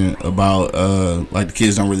mentioned about like the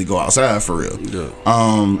kids don't really go outside for real.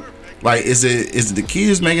 Yeah. Like is it the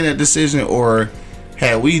kids making that decision, or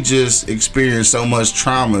had we just experienced so much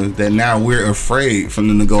trauma that now we're afraid for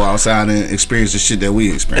them to go outside and experience the shit that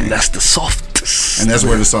we experienced? And that's the softness. And that's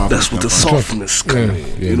where the softness. That's what the softness come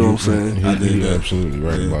in. You know what I'm saying? You're absolutely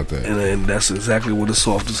right about that. And that's exactly where the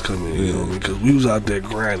softness come in. You know what I mean? Because we was out there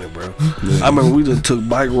grinding, bro. I remember we just took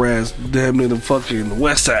bike rides damn near the fucking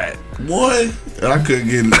west side. Boy, I couldn't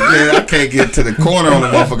get. Man, I can't get to the corner on the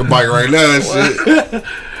motherfucking bike right now and shit.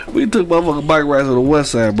 We took motherfucking bike rides on the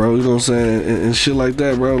west side, bro. You know what I'm saying? And shit like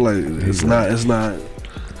that, bro. Like it's not.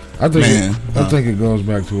 I think it goes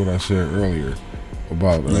back to what I said earlier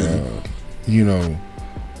about you know,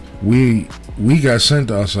 we got sent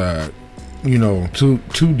outside, you know, to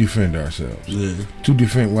defend ourselves. Yeah. To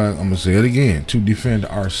defend, well, I'm gonna say it again, to defend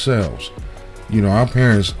ourselves. You know, our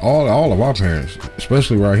parents, all of our parents,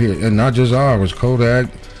 especially right here, and not just ours, Kodak,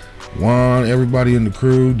 Juan, everybody in the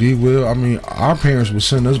crew, D Will. I mean, our parents would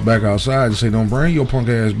send us back outside and say, "Don't bring your punk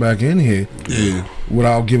ass back in here." Yeah.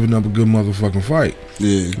 Without giving up a good motherfucking fight.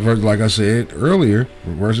 Yeah. Versus, like I said earlier,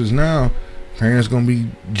 versus now, parents gonna be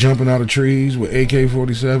jumping out of trees with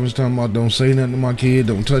AK-47s talking about don't say nothing to my kid,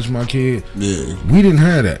 don't touch my kid. Yeah. We didn't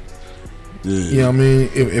have that. Yeah. You know what I mean?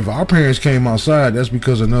 If our parents came outside, that's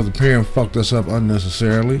because another parent fucked us up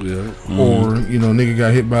unnecessarily. Yeah. Or, you know, nigga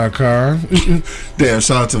got hit by a car. Damn,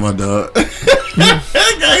 shout out to my dog. Got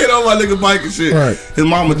hit on my nigga bike and shit. Right. His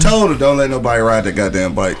mama told her don't let nobody ride that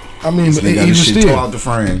goddamn bike. I mean, They got even his shit still, tore out the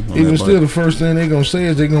frame. even still, the first thing they gonna say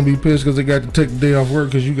is they gonna be pissed because they got to take the day off work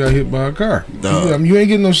because you got hit by a car. Duh. I mean, you ain't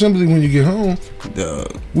getting no sympathy when you get home.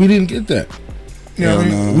 We didn't get that. You know what I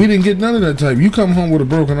mean? We didn't get none of that type. You come home with a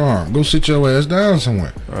broken arm, go sit your ass down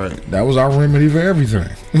somewhere. Right. That was our remedy for everything.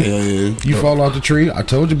 Yeah. You fall out the tree. I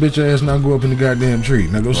told your bitch ass not go up in the goddamn tree.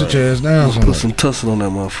 Now go sit your ass down somewhere. Put some tussin on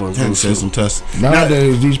that motherfucker. Say some tuss.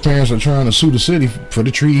 Nowadays, these parents are trying to sue the city for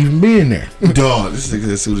the tree even being there. Dog, this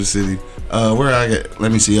nigga sue the city. Where I get?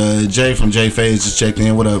 Let me see. Jay from J Phase just checked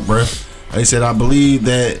in. What up, bro? He said, I believe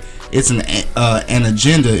that it's an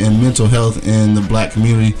agenda in mental health in the black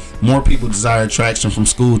community. More people desire traction from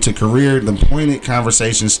school to career. The pointed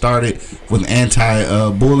conversation started with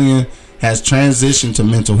anti-bullying has transitioned to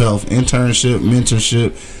mental health. Internship,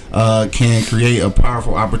 mentorship can create a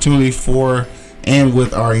powerful opportunity for and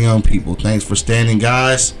with our young people. Thanks for standing,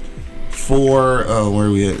 guys. For where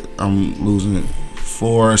are we at? I'm losing it.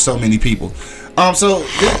 For so many people. So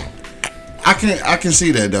I can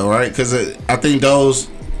see that though, right? Because I think those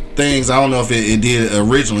things, I don't know if it did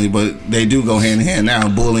originally, but they do go hand in hand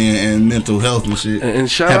now. Bullying and mental health and shit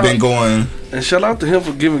have been going. And shout out to him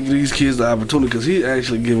for giving these kids the opportunity, because he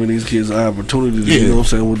actually giving these kids the opportunity to, you know what I'm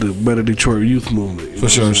saying, with the Better Detroit Youth Movement. For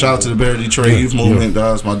sure. Shout out to the Better Detroit Youth Movement.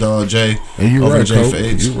 That's my dog Jay. And you right, Coke.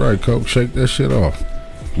 You right, Coke. Shake that shit off.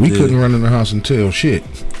 We couldn't run in the house and tell shit.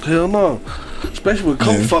 Hell no. Especially when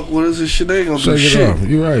Coke fuck with us and shit, they ain't gonna do shit. Off.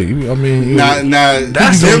 You're right. I mean, that's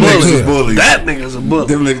them niggas was bullies. That nigga's a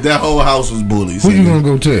bully. That whole house was bullies. Who you gonna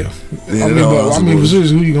go tell? Yeah, I mean, for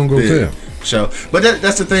serious, who you gonna go tell? Sure. But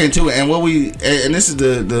that's the thing too, and this is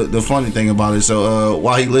the funny thing about it. So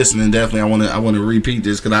while he listening, definitely I want to repeat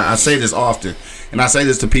this, because I say this often, and I say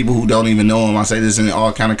this to people who don't even know him. I say this in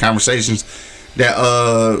all kind of conversations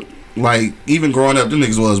that like even growing up, them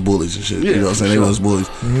niggas was bullies and shit. Yeah, you know what I'm saying? Sure. They was bullies.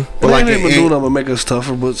 Mm-hmm. But they like ain't even doing nothing to make us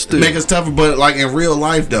tougher, but still make us tougher. But like in real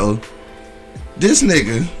life though, this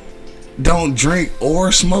nigga don't drink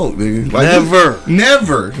or smoke, nigga. Like, never.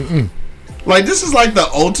 Never. Like, this is like the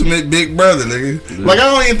ultimate big brother, nigga. Yeah. Like, I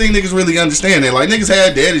don't even think niggas really understand that. Like, niggas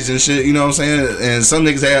had daddies and shit, you know what I'm saying? And some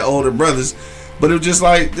niggas had older brothers. But it was just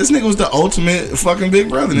like, this nigga was the ultimate fucking big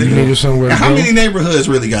brother, nigga. You needed somewhere and how many neighborhoods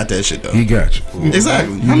really got that shit, though? He got you.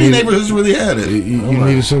 Exactly. How many neighborhoods really had it? You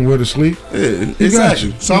needed somewhere to sleep? Yeah,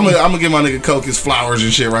 exactly. So I'm gonna give my nigga Coke his flowers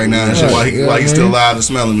and shit right now and shit while he's still alive to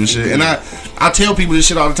smell them and shit. And I tell people this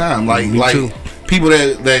shit all the time. Like, people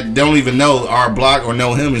that don't even know our block or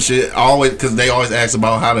know him and shit, always, because they always ask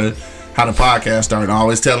about how the podcast started. I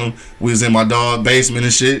always tell them we was in my dog basement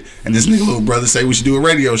and shit, and this nigga little brother say we should do a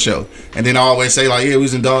radio show, and then I always say like, yeah, we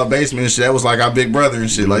was in dog basement and shit. That was like our big brother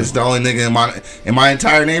and shit. Like, it's the only nigga in my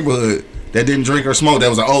entire neighborhood that didn't drink or smoke. That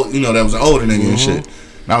was an older nigga and shit.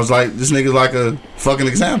 And I was like, this nigga's like a fucking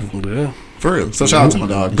example. Yeah, for real. So shout out to my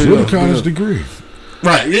dog. To the kindest degree.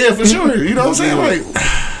 Right? Yeah, for sure. You know what I'm saying? Like,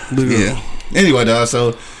 yeah. Anyway, dog.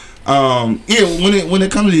 So. Yeah, when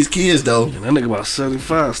it comes to these kids though, and that nigga about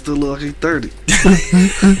 75 still look like he's 30.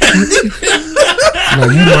 No,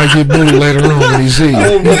 you might get bullied later on when he see you.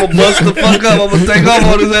 I'm gonna bust the fuck up. I'm gonna take off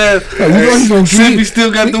on his ass. You know he's gonna see if he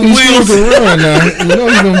still got the he's wheels. Still can run now. You know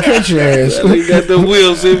he's gonna catch your ass. He got the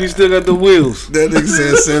wheels. See if he still got the wheels. That nigga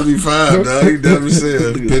said 75. Dog. He never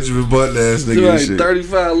said Benjamin Button ass nigga. Right, shit.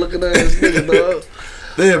 35 looking at ass nigga, dog.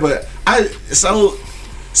 Yeah, but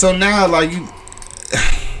so now like you.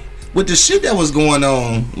 With the shit that was going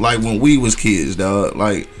on, like when we was kids, dog,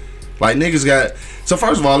 like niggas got. So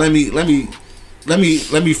first of all, let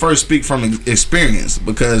me first speak from experience,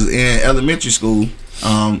 because in elementary school,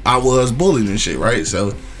 I was bullied and shit, right?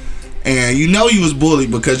 So, and you know you was bullied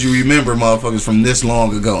because you remember motherfuckers from this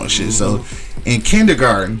long ago and shit. So, in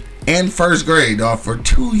kindergarten and first grade, dog, for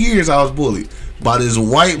 2 years I was bullied by this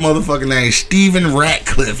white motherfucker named Steven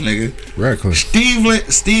Ratcliffe, nigga.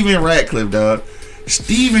 Steven Ratcliffe, dog.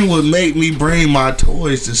 Steven would make me bring my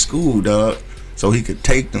toys to school, dog, so he could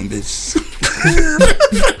take them bitches.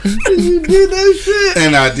 You did that shit?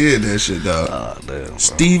 And I did that shit, dog. Oh, damn,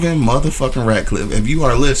 Steven motherfucking Ratcliffe, if you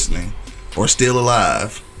are listening or still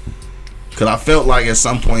alive, because I felt like at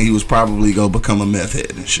some point he was probably going to become a meth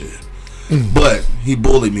head and shit. But he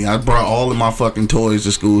bullied me. I brought all of my fucking toys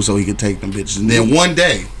to school so he could take them bitches. And then one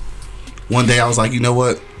day I was like, you know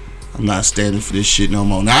what? I'm not standing for this shit no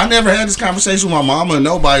more. Now, I never had this conversation with my mama or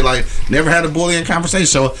nobody. Like, never had a bullying conversation.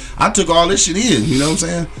 So I took all this shit in. You know what I'm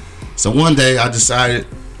saying? So one day I decided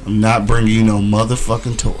I'm not bringing you no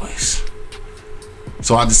motherfucking toys.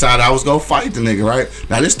 So I decided I was gonna fight the nigga, right?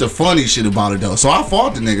 Now, this the funny shit about it though. So I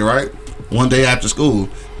fought the nigga, right? One day after school.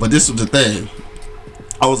 But this was the thing.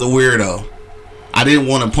 I was a weirdo. I didn't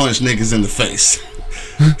want to punch niggas in the face.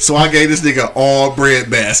 So I gave this nigga all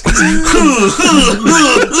bread baskets.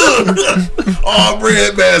 All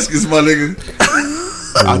bread baskets, my nigga.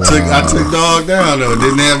 I took dog down though.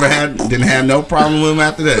 Didn't have no problem with him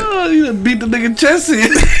after that. Oh, you done beat the nigga chest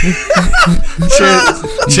in.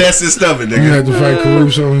 Chest and stomach, nigga. You had to fight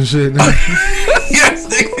Caruso and shit. Yes,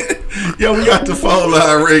 nigga. Yo, we got the phone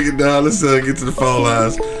line ringing, dog. Let's get to the phone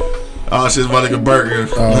lines. Oh shit, my nigga Burger.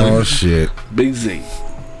 Oh shit. Big Z.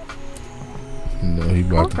 No, he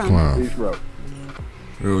about to climb.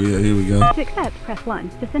 Oh yeah, here we go. To accept, press 1.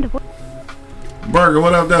 To send a voice. Burger,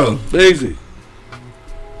 what up, though? Easy.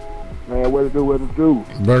 Man, what to do?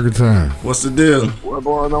 Burger time. What's the deal? What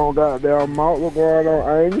going on, goddamn Mount? What going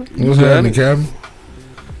on, Angel? What's happening, Captain?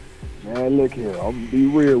 Man, look here. I'm gonna be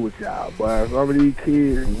real with y'all, boy. Some of these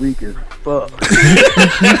kids weak as fuck.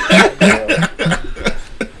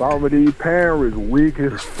 Some of these parents weak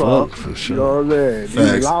as fuck. For sure. You know what I'm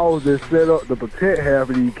saying? These laws that set up to protect half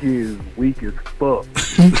of these kids weak as fuck.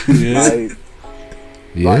 Yeah.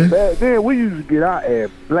 Like back then, we used to get our ass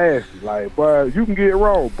blasted. Like, boy, you can get it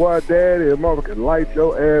wrong. Boy, daddy and mother can light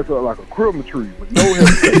your ass up like a Christmas tree with no help.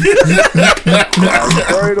 Like,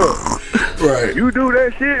 straight up. Right. You do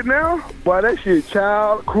that shit now, boy, that shit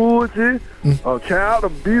child cruelty, child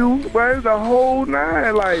abuse, boy, it's the whole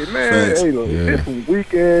nine. Like, man, hey, look, it's some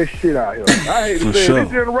weak ass shit out here. I hate to say this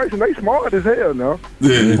generation, they smart as hell now.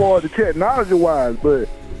 As far as the technology wise, but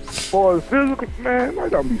as far as physical, man, there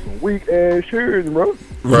gonna be some weak ass shirts, bro.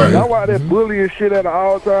 Right. That's why that bullying shit at the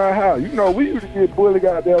all-time high. You know, we used to get bullied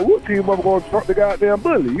goddamn. We'll team up going to trump the goddamn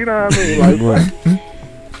bully. You know what I mean? Like,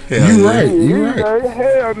 You right.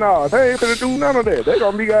 Hell no. They ain't finna do none of that. They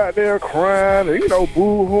gonna be goddamn crying and, you know,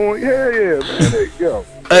 boo-hooing. Yeah, man. There you go.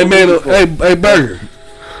 Hey, man, hey, Burger.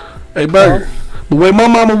 Hey, Burger. The way my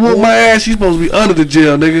mama whooped my ass, she's supposed to be under the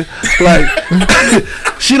jail, nigga. Like,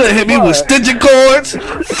 she done hit me with stitching cords,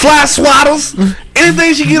 fly swaddles,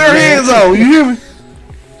 anything she get her hands on. You hear me?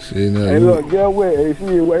 Hey, look, get what? Hey,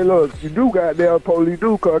 shit, wait, look, you do goddamn police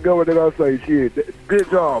do, cause get what they gonna say, shit. Good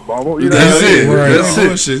job, mama. You know That's it. Right.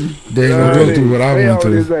 That's it. They ain't gonna go through what I went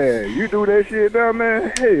through. You do that shit down,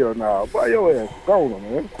 man? Hell nah. Boy, your ass gone,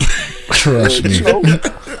 man. Trust me.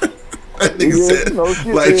 That nigga said,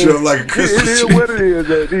 light you up like a Christmas tree. It is what it is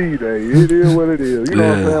at these days. It is what it is. You know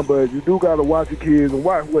what I'm saying? But you do got to watch your kids and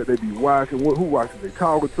watch what they be watching, who watching they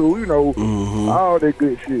talking to, you know, all that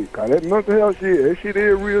good shit. Because that mental health shit, that shit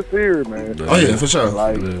is real serious, man. Oh, yeah, for sure.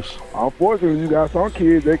 Like, unfortunately, you got some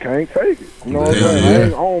kids that can't take it. You know what I'm saying? I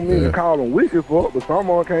don't mean to call them wicked fuck, but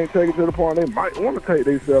some of them can't take it to the point they might want to take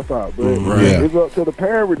themselves out. But it's up to the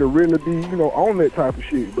parent to really be, you know, on that type of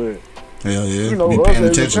shit. But hell yeah. You know, be us paying as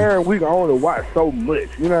a attention. parent, we can only watch so much.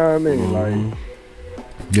 You know what I mean? Like,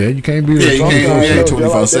 yeah, you can't be. Yeah, you can't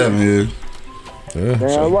 24/7. Yeah.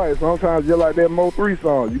 Damn right. Sometimes just like that Mo3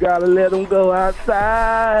 song, you gotta let them go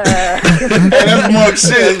outside. That's Monk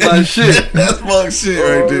shit. That's my shit. That's Monk shit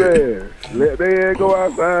right there. Let their ass go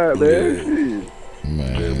outside, man.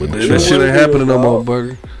 Man, but that shit ain't happening no more,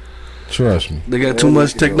 Burger. Trust me. They got too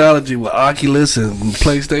much technology with Oculus and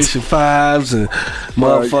PlayStation 5s and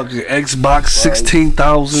motherfucking Xbox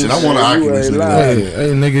 16,000. Shit, I want an Oculus.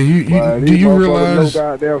 Hey, nigga, do you realize? No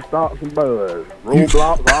goddamn stocks and buzz,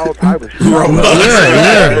 Roblox, all type of shit.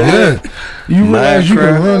 Yeah. You realize you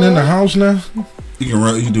can run in the house now? You can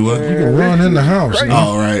run. You do what? You can run in the house.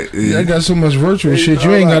 Oh, right. Yeah. They got so much virtual shit.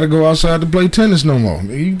 You ain't got to go outside to play tennis no more.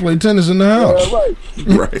 You can play tennis in the house.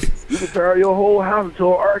 Right. You can turn your whole house into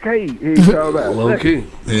an arcade. Low key.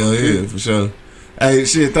 Hell yeah, for sure. Hey,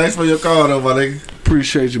 shit. Thanks for your call, though, my nigga.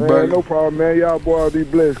 Appreciate you, man, Burger. No problem, man. Y'all boys be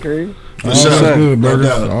blessed, King. For sure. Always good, Burger. No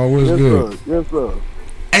doubt. Always good. Yes, sir.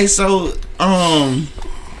 Hey, so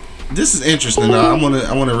this is interesting. I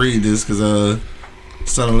wanna read this because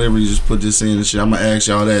Son of Liberty just put this in and shit. I'm gonna ask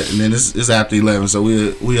y'all that, and then it's after 11, so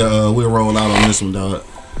we'll roll out on this one, dog.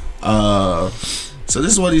 So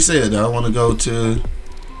this is what he said, dog. I want to go to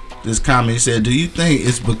this comment. He said, "Do you think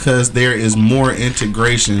it's because there is more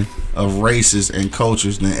integration of races and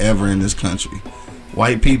cultures than ever in this country?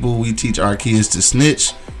 White people, we teach our kids to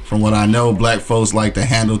snitch. From what I know, black folks like to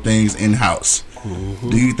handle things in house.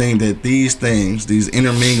 Do you think that these things, these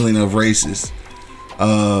intermingling of races,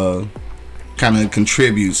 kind of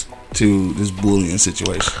contributes to this bullying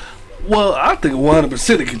situation?" Well, I think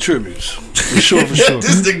 100% it contributes. For sure.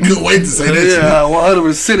 This is a good way to say that. Yeah,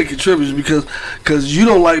 100% it contributes because you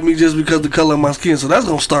don't like me just because of the color of my skin. So that's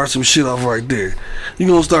going to start some shit off right there. You're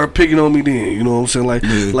going to start picking on me then. You know what I'm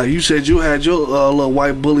saying? Like you said you had your little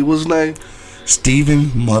white bully. What's his name? Stephen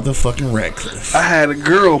motherfucking Radcliffe. I had a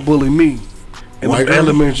girl bully me. In White the girl?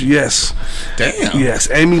 elementary, yes. Damn. Yes,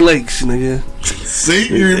 Amy Lakes, nigga. See,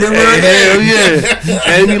 you remember Hell yeah.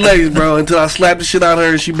 Amy Lakes, bro. Until I slapped the shit out of her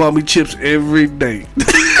and she bought me chips every day.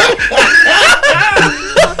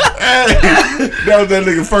 That was that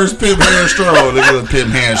nigga first Pimp Hamstrong. Nigga Pimp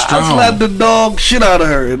Hamstrong. I slapped the dog shit out of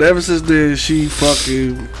her, and ever since then, she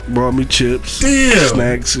fucking brought me chips,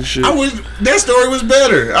 snacks, and shit. That story was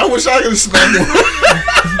better. I wish I could have smacked the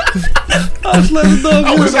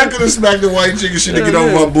I wish I could have smacked the white chicken shit to get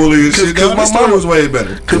over my bully and shit. That story was way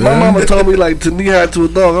better. Cause my mama told me like to knee high to a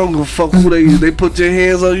dog. I don't give a fuck who they is. They put their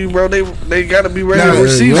hands on you, bro. They gotta be ready to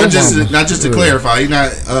receive. Not just to clarify. He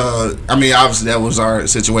not. I mean, obviously that was our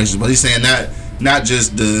situation, but he's saying that not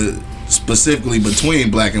just the specifically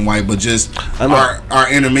between black and white, but just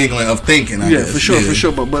our intermingling of thinking. I guess. For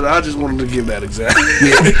sure. But I just wanted to give that example.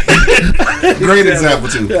 Great example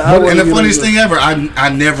too. And the funniest thing ever, I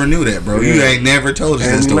never knew that, bro. You ain't never told us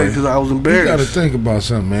that story. Because I was embarrassed. You got to think about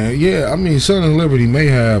something, man. Yeah, I mean, Son of Liberty may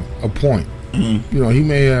have a point. You know, he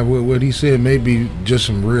may have what he said may be just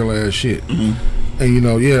some real ass shit. And you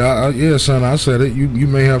know, son, I said it. You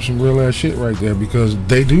may have some real ass shit right there because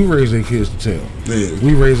they do raise their kids to tell. Yeah.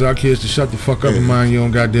 We raise our kids to shut the fuck up and mind your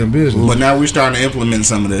own goddamn business. But now we're starting to implement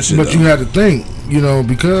some of that shit. But you have to think, you know,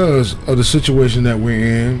 because of the situation that we're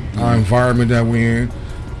in, our environment that we're in,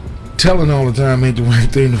 telling all the time ain't the right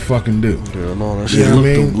thing to fucking do. Yeah, no, that shit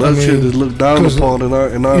shit is looked down upon in our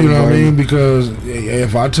you know what I mean? Because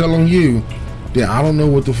if I tell on you, then I don't know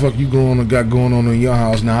what the fuck you got going on in your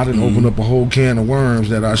house. Now I didn't open up a whole can of worms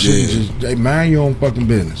that I shouldn't just mind your own fucking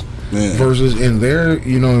business. Versus in their,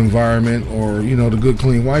 you know, environment or, you know, the good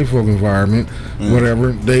clean white folk environment,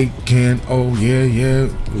 whatever, they can,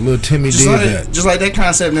 little Timmy did that. Just like that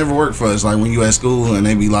concept never worked for us. Like when you at school and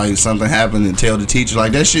they be like something happened and tell the teacher,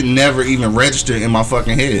 like that shit never even registered in my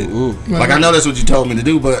fucking head. Like I know that's what you told me to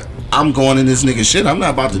do, but I'm going in this nigga shit. I'm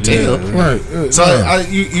not about to tell. Right. So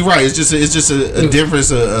you're right. It's just a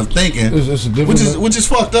difference of thinking, it's a different, which is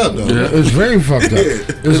fucked up though. Yeah. It's very fucked up.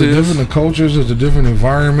 It's a different cultures. It's a different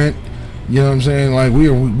environment. You know what I'm saying? Like we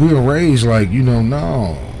were raised like, you know,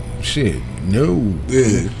 no shit, no.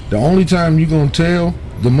 Yeah. The only time you gonna tell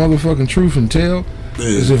the motherfucking truth and tell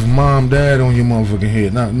is if mom, dad on your motherfucking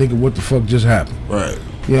head. Now, nigga, what the fuck just happened? Right.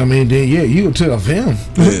 You know what I mean? Then you'll tell them.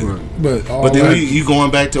 Yeah. But then you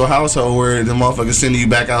going back to a household where the motherfucker sending you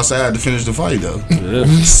back outside to finish the fight though. Yeah.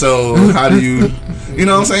 So how do you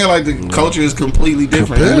know what I'm saying? Like the culture is completely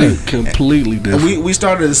different. Completely different. We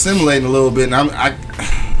started assimilating a little bit, and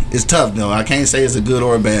it's tough though. I can't say it's a good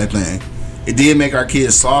or a bad thing. It did make our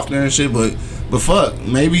kids softer and shit, but fuck,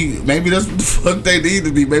 maybe that's what the fuck they need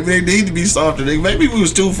to be. Maybe they need to be softer. Maybe we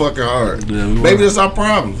was too fucking hard. Yeah, maybe that's our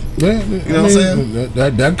problem. Yeah, you know what I'm saying?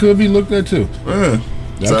 That could be looked at too. Yeah.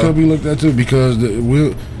 That could be looked at too because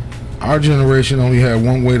our generation only had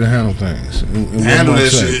one way to handle things. Handle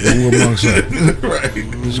that shit.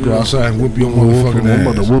 Right. Just go outside and whoop your motherfucking ass. I'm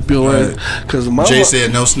about to whoop your ass. Cause Jay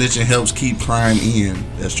said no snitching helps keep crime in.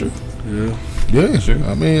 That's true. Yeah. Sure.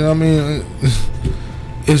 I mean.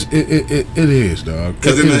 It is, dog.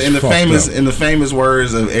 Because in the famous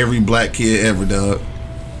words of every black kid ever, dog,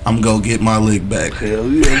 I'm gonna get my lick back. Hell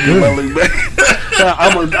yeah, get my lick back.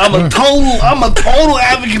 I'm a total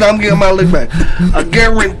advocate. I'm getting my lick back. I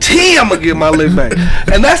guarantee I'm gonna get my lick back,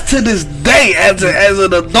 and that's to this day as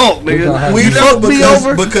an adult, nigga. We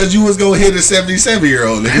know because you was gonna hit a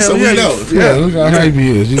 77-year-old nigga, so we know. Yeah, look how hype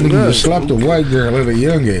he is. You nigga slapped a white girl at a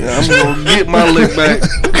young age. I'm gonna get my lick back.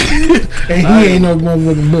 And he ain't no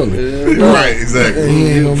motherfucking bully. Right, exactly. He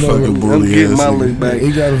ain't no motherfucking bully. I'm getting my lick back.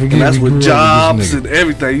 He gotta forget. And that's with jobs and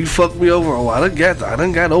everything. You fucked me over. Oh, I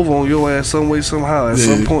done got over on your ass some way, somehow, at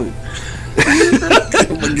some point.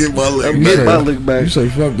 I'm gonna get my lick back. You say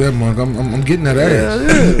fuck that, Monk. I'm getting that ass.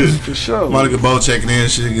 Yeah, for sure. Monica Bo checking in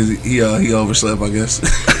shit because he overslept, I guess.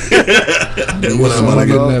 I'm getting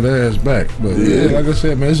that ass back. But yeah, like I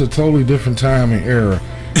said, man, it's a totally different time and era.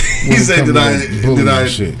 He said, did I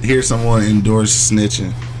hear someone endorse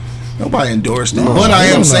snitching? Nobody endorsed it, but I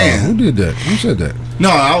am saying. Who did that? Who said that? No,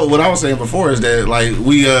 what I was saying before is that like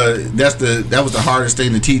we that was the hardest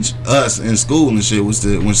thing to teach us in school and shit was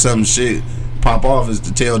when some shit pop off is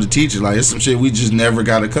to tell the teacher like it's some shit we just never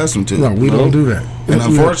got accustomed to. No, we don't do that. And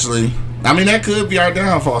unfortunately, I mean that could be our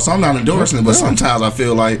downfall. So I'm not endorsing it, but sometimes I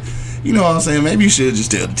feel like, you know what I'm saying, maybe you should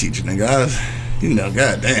just tell the teacher, nigga. You know,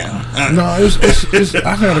 goddamn. No, it's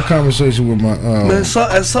I had a conversation with my man. So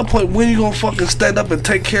at some point, when you gonna fucking stand up and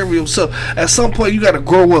take care of yourself? At some point, you gotta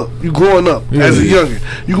grow up. You growing up as a youngin'.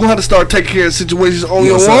 You gonna have to start taking care of situations on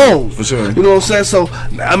your own. For sure. You know what I'm saying? So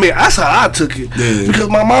I mean, that's how I took it. Yeah. Because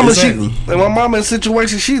my mama, my mama in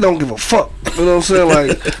situations she don't give a fuck. You know what I'm saying?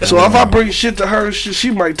 Like, so if I bring shit to her, she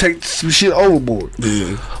might take some shit overboard.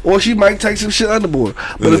 Yeah. Or she might take some shit underboard.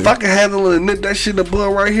 But if I can handle it and nip that shit in the bud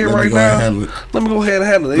right here, right now. Let me go ahead and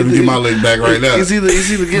handle it. Let me get my leg back right now. It's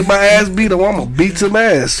either get my ass beat or I'm gonna beat some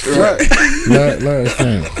ass. Right. Last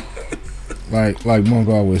thing, like Monk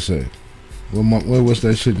always say, what's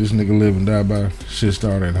that shit this nigga live and die by? Shit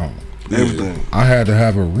start at home. Everything. I had to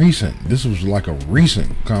have this was like a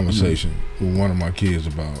recent conversation with one of my kids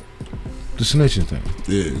about the snitching thing.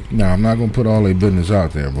 Yeah. Now I'm not gonna put all their business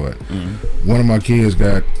out there, but one of my kids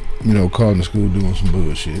got caught in the school doing some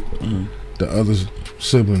bullshit. The other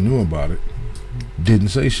sibling knew about it. Didn't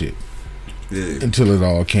say shit until it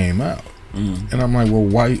all came out. And I'm like, well,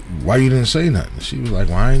 why you didn't say nothing? She was like,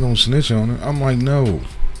 well, I ain't gonna snitch on her. I'm like, no.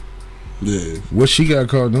 Yeah. What she got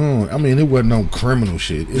caught doing, I mean, it wasn't no criminal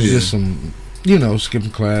shit. It's just some,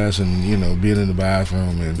 skipping class and, being in the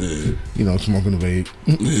bathroom and, smoking a vape.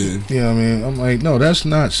 You know what I mean? I'm like, no, that's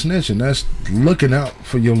not snitching. That's looking out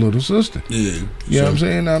for your little sister. Yeah. You know what I'm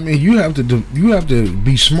saying? I mean, you have to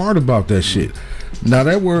be smart about that shit. Now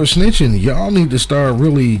that word snitching, y'all need to start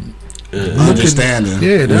really understanding.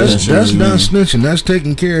 Yeah, that's not snitching. That's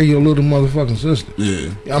taking care of your little motherfucking sister.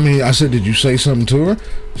 Yeah. I mean, I said, did you say something to her?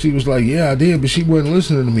 She was like, yeah, I did, but she wasn't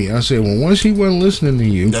listening to me. I said, well, once she wasn't listening to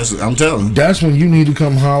you, I'm telling. That's when you need to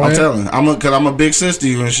come holler. I'm telling. Cause I'm a big sister to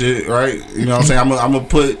you and shit, right? You know what I'm saying? I'm gonna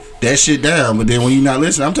put that shit down, but then when you not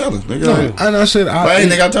listening, I'm telling. Nigga, and I said, hey,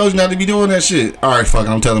 nigga, I told you not to be doing that shit. All right, fuck it,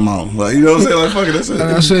 I'm telling mom. Like, you know what I'm saying? Like, fuck it, that's it.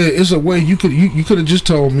 And I said, it's a way you could have just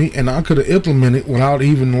told me, and I could have implemented without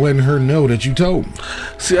even letting her know that you told me.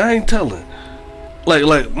 See, I ain't telling.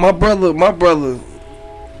 Like my brother,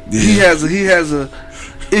 he has a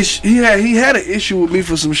he had an issue with me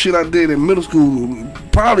for some shit I did in middle school.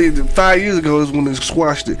 Probably 5 years ago is when they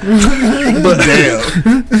squashed it. But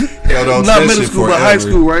damn, not middle school, but high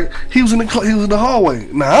school, right? He was in the hallway.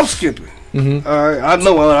 Now I'm skipping. Mm-hmm. All right, I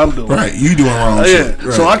know what I'm doing. Right, you doing wrong shit. Yeah,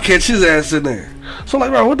 right. So I catch his ass in there. So I'm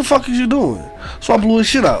like, bro, what the fuck is you doing? So I blew his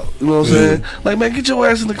shit out. You know what I'm saying? Like, man, get your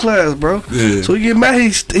ass in the class, bro. Yeah. So he get mad.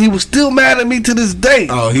 He was still mad at me to this day.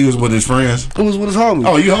 Oh, he was with his friends? He was with his homies.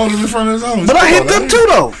 Oh, you holding in front of his homies? But I hit them too,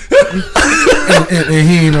 though. and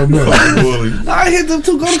he ain't no bully. I hit them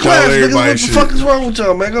too. Go to class, niggas. What the fuck is wrong with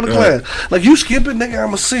y'all, man? Go to class. Like, you skipping, nigga,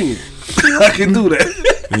 I'm a senior. I can do that.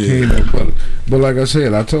 He ain't no bully. But like I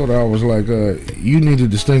said, I told her, I was like, you need to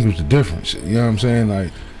distinguish the difference. You know what I'm saying?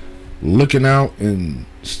 Like, looking out and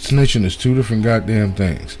snitching is two different goddamn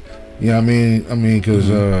things. You know what I mean?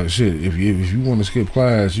 Because shit, if you want to skip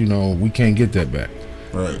class, you know, we can't get that back.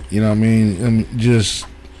 Right. You know what I mean? Just,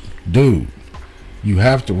 dude, you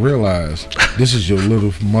have to realize this is your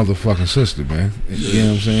little motherfucking sister, man. You know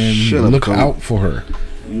what I'm saying? You look out for her.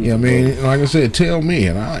 You know what I mean? Like I said, tell me,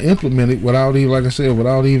 and I implement it without even, like I said,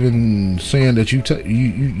 without even saying that you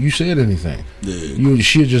said anything. Yeah.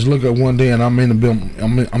 She'll just look up one day, and I'm in the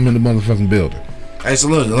motherfucking building. Hey, so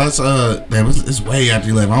look, let's damn, it's way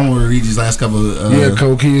after 11. I want to read these last couple of yeah,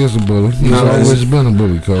 Coke, he is a bully. He's always been a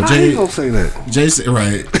bully, Coke. How you gonna say that? Jay said,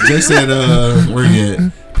 where he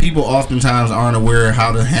at? People oftentimes aren't aware of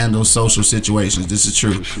how to handle social situations. This is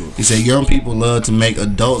true. He said young people love to make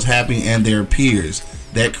adults happy and their peers.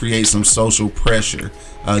 That creates some social pressure.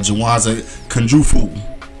 Jawaza Kandrufu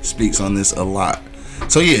speaks on this a lot.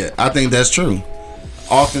 So yeah, I think that's true.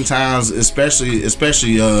 Oftentimes,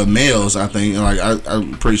 especially males, I think, like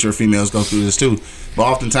I'm pretty sure females go through this too. But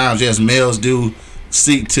oftentimes, yes, males do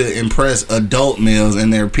seek to impress adult males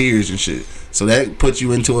and their peers and shit. So that puts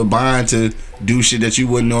you into a bind to do shit that you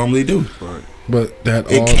wouldn't normally do. Right. But that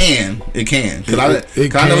it can. Cause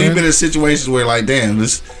I know you've been in situations where like, damn,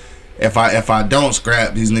 this. If I don't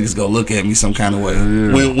scrap, these niggas go look at me some kind of way.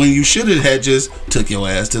 Yeah. When you should have had just took your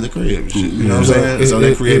ass to the crib. Shit, you know what I'm saying? So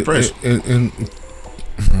they create pressure.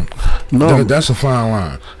 No, that's a fine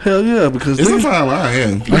line. Hell yeah, because it's a fine line.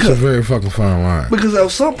 Yeah, that's a very fucking fine line. Because at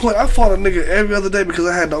some point, I fought a nigga every other day because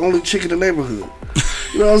I had the only chick in the neighborhood.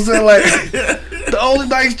 You know what I'm saying? Like the only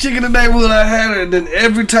nice chick in the neighborhood I had her, and then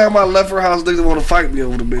every time I left her house, niggas want to fight me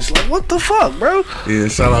over the bitch. Like, what the fuck, bro? Yeah,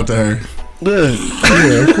 shout out to her. Yeah,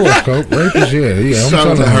 of course, Coke. Rapist, yeah. I'm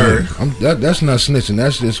telling her. That's not snitching.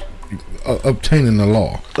 That's just obtaining the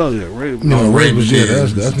law. Oh yeah, rape. No, rapist. Yeah,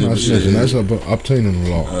 that's not snitching. That's obtaining the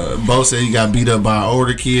law. Bo said he got beat up by an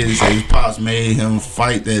older kid. He said his pops made him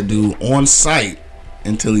fight that dude on sight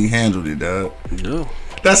until he handled it, dog. Yeah.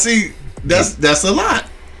 That's a lot.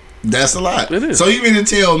 That's a lot. It is. So you mean to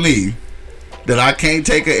tell me that I can't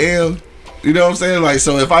take an L? You know what I'm saying? Like,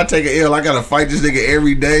 so if I take an L, I gotta fight this nigga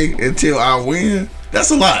every day until I win. That's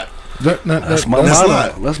a lot. That's my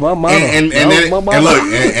motto. That's my motto. And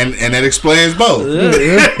that explains both.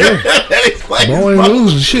 That explains both. Boy ain't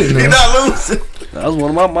losing shit. You're not losing. That was one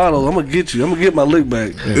of my mottos. I'm gonna get you. I'm gonna get my lick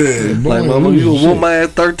back. Yeah. Like, mama, you gonna whoop my ass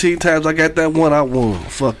 13 times. I got that one. I won.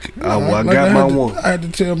 Fuck it. I got my one. I had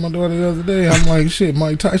to tell my daughter the other day. I'm like, shit.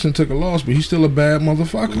 Mike Tyson took a loss, but he's still a bad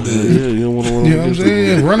motherfucker. Yeah, you know what I'm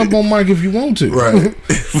saying? Run up on Mike if you want to. Right.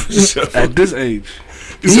 At this age.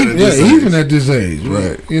 Even at this age.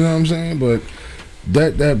 Right. You know what I'm saying? But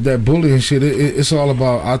that bullying shit, it's all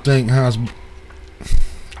about, I think, how it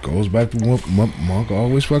goes back to what Monk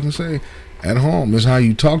always fucking say. At home is how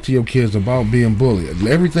you talk to your kids about being bullied.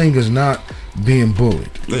 Everything is not being bullied.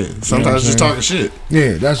 Yeah, sometimes just talking shit.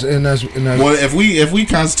 Yeah, that's well, if we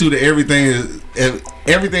constituted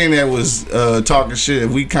everything that was talking shit,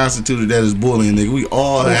 if we constituted that as bullying, nigga, we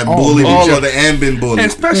all have bullied each other and been bullied.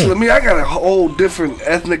 And especially me, I got a whole different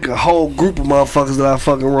ethnic, a whole group of motherfuckers that I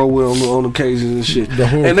fucking roll with on occasions and shit. The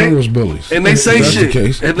whole crew is bullies. And they say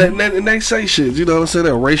shit. And they say shit. You know what I'm saying?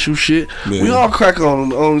 That racial shit. Yeah. We all crack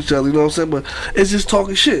on each other. You know what I'm saying? But it's just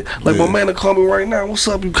talking shit. Like my man that call me right now. What's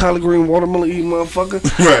up, you collard green watermelon eating motherfucker?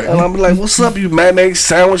 Right. And I'm like, what's up, you mayonnaise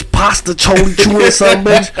sandwich pasta choli chewing son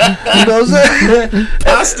bitch? You know what I'm saying?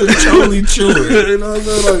 Pasta choli chewing. You know what I'm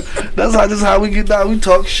saying? Like, that's how we get down. We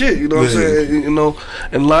talk shit. You know what I'm saying? You know,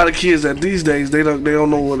 and a lot of kids that these days they don't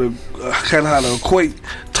know what to kind of how to equate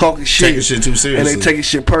talking shit, taking shit too seriously, and they taking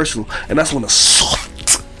shit personal, and that's when the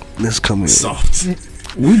softness come in. Soft.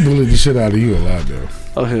 We bullied the shit out of you a lot though.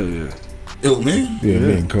 Oh hell yeah. Me? Yeah,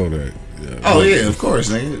 me and Kodak. Yeah. Oh yeah, of course,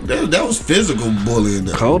 nigga. That was physical bullying.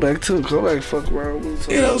 Though. Kodak too. Kodak fucked around with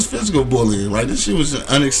Yeah, that was physical bullying. Like this shit was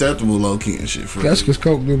unacceptable, low key and shit. That's because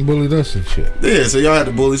Coke done bullied us and shit. Yeah, so y'all had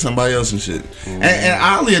to bully somebody else and shit. And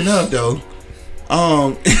oddly enough, though,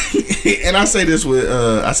 And I say this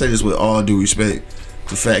with all due respect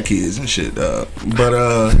to fat kids and shit, but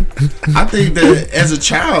I think that as a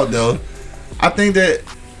child though, I think that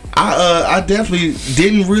I definitely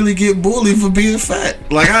didn't really get bullied for being fat.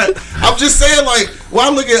 Like I'm just saying, like, when I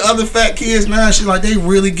look at other fat kids now and shit, like they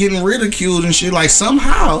really getting ridiculed and shit. Like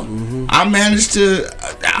somehow I managed to,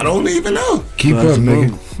 I don't even know. Keep up,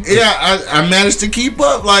 nigga. Yeah, I managed to keep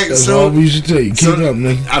up. Like, that's so all we should tell you. Keep up,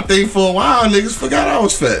 nigga. I think for a while niggas forgot I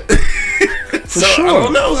was fat. So sure. I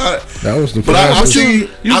don't know. That was the but fastest.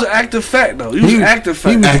 You was an active fat though. You was an active fat.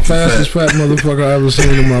 He was the fastest fat motherfucker I ever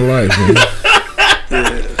seen in my life, man.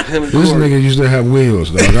 This nigga used to have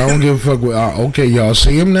wheels, dog. I don't give a fuck with. Okay, y'all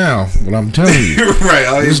see him now, but I'm telling you, right?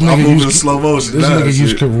 I'm moving in slow motion. This nigga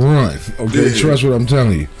used to run. Okay, yeah. Trust what I'm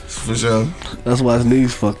telling you. For sure. That's why his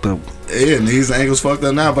knees fucked up. Yeah, knees and ankles fucked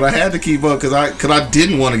up now, but I had to keep up because I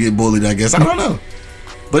didn't want to get bullied. I guess I don't know,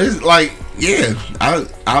 but it's like, yeah,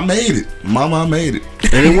 I made it, mama. I made it,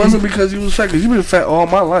 and it wasn't because you was fat. Cause you been fat all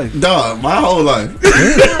my life, dog. My whole life.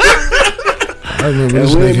 I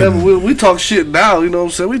remember we talk shit now, you know what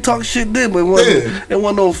I'm saying? We talk shit then, but it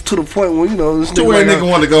wasn't no to the point where, you know, this to where a nigga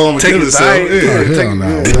want to go home and kill himself.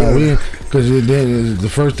 Because then the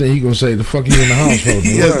first thing he gonna say, the fuck you in the house for?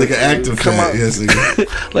 Yes, nigga, active fat. Yes,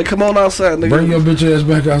 nigga. Like, come on outside, nigga. Bring your bitch ass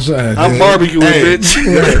back outside. I'm barbecuing, bitch.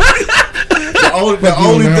 The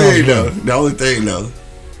only thing though.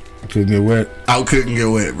 Couldn't get wet. I couldn't get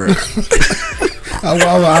wet, bro.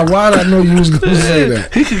 Why'd I know you was gonna say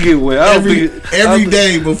that? He could get wet. Every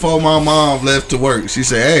day before my mom left to work, she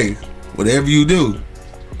said, "Hey, whatever you do,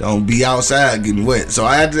 don't be outside getting wet." So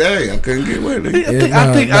I had to. I couldn't get wet.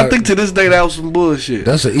 I think to this day that was some bullshit.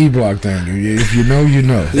 That's an E-Block thing. If you know, you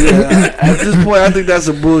know. Yeah, at this point, I think that's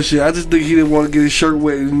a bullshit. I just think he didn't want to get his shirt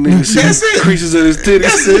wet and nigga see creases in his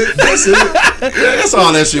titties. That's it. That's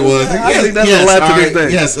all that shit was. I think that's a lie to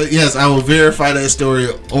this day. Yes, I will verify that story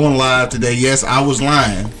on live today. Yes, I was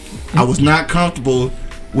lying. I was not comfortable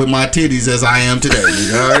with my titties as I am today.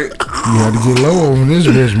 Alright. You had to get low over this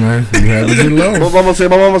bitch, man. You had to get low. My mama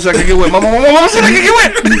said I can get wet. My mama said I can get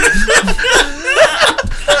wet.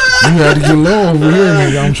 You had to get low over here,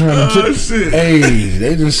 nigga. I'm trying to. Shit. Hey,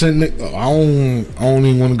 they just sent. I don't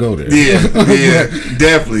even want to go there. Yeah,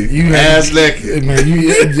 definitely. You ass naked, man.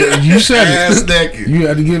 You said ass naked. You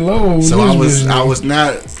had to get low over. So I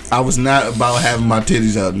was not about having my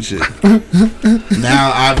titties out and shit.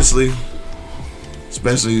 Now, obviously,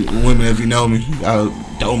 especially women, if you know me, I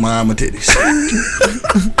don't mind my titties.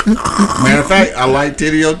 Matter of fact, I like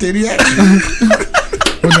titty on titty action.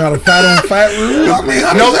 But not a fat on fat rule? I mean,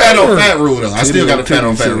 no fat on fat rule, though. I still got a fat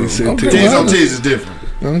on fat rule. Titties on titties is different.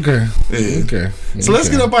 Okay. Yeah. Okay. So let's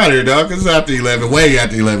get up out of here, dog, because it's after 11. Way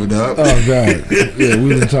after 11, dog. Oh, God. Yeah,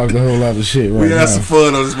 we done talked a whole lot of shit right now. We had some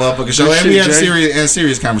fun on this motherfucking show. And we had a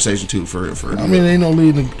serious conversation, too, for I mean, ain't no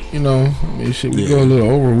leading, you know. I mean, shit, we go a little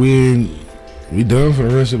over. We done for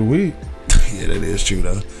the rest of the week. Yeah, that is true,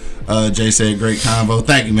 though. Jay said, great convo.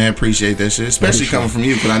 Thank you, man. Appreciate that shit. Especially coming from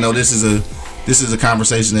you, because I know this is a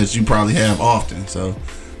conversation that you probably have often, so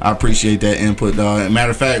I appreciate that input, dog.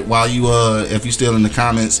 Matter of fact, while you if you still in the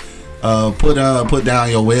comments, put down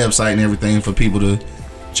your website and everything for people to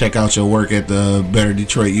check out your work at the Better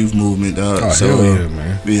Detroit Youth Movement, dog. Oh, so hell yeah,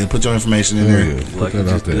 man. Yeah, put your information in there. Yeah, like it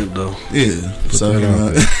out there, though. Yeah. So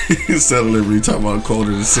Set of Liberty talking about quote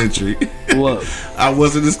of the century. What? I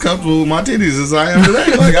wasn't as comfortable with my titties as I am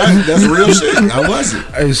today. Like that's real shit. I wasn't.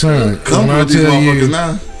 Hey, son, when I tell you,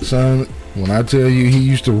 now. Son. When I tell you he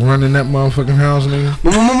used to run in that motherfucking house, nigga.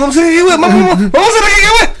 My mama said he went. My mama said I can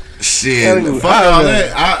get wet. Shit, fuck all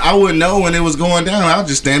that. I wouldn't know when it was going down. I would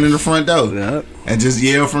just stand in the front door and just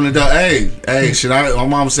yell from the door, hey, should I? My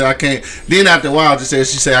mom said I can't. Then after a while, she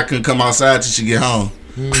said I couldn't come outside till she get home.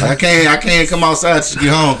 I can't come outside till she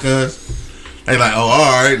get home, cause they like, oh,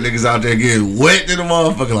 all right, niggas out there getting wet to the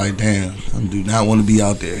motherfucker. Like, damn, I do not want to be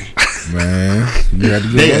out there. Man, you had to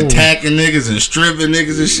get they attacking niggas and stripping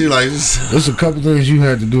niggas and shit like this. There's a couple things you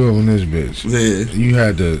had to do on this bitch. Yeah, you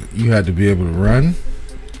had to be able to run,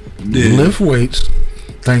 lift weights.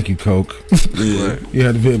 Thank you, Coke. Yeah, you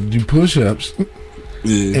had to be able to do push-ups.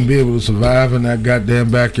 Yeah. And be able to survive in that goddamn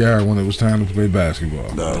backyard when it was time to play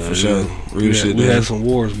basketball. No, for sure. Real shit. We had some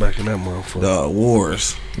wars back in that motherfucker.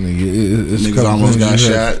 Wars. Niggas almost got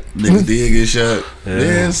shot. Niggas did get shot.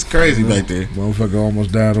 Yeah, it's crazy back there. Motherfucker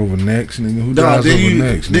almost died over necks. Nigga, who dies over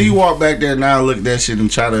necks? Then you walk back there now, look at that shit, and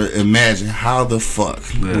try to imagine how the fuck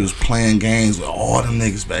he was playing games with all them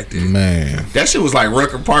niggas back there. Man, that shit was like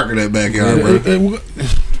Rucker Park in that backyard, bro.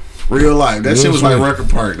 Real life. That shit was like Rucker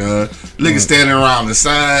Park, dog. Niggas standing around the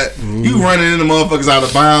side. You running into motherfuckers out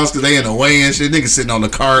of bounds because they in the way and shit. Niggas sitting on the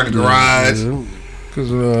car in the garage. Because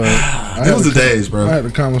those the days, bro. I had a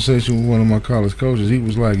conversation with one of my college coaches. He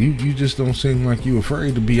was like, "You just don't seem like you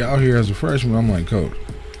afraid to be out here as a freshman." I'm like, "Coach,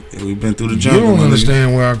 yeah, we've been through the jungle. You don't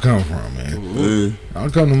understand where I come from, man. I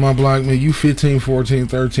come to my block, man. You 15, 14,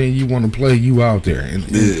 13. You want to play? You out there,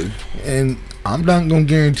 and I'm not gonna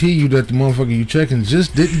guarantee you that the motherfucker you checking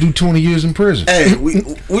just didn't do 20 years in prison." Hey, we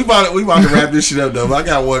about to wrap this shit up though. But I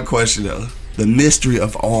got one question though. The mystery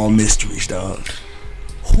of all mysteries, dog.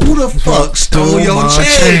 Who the fuck stole your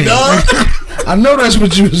chain, dog? I know that's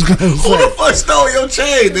what you was gonna say. Who the fuck stole your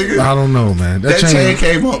chain, nigga? I don't know, man. That chain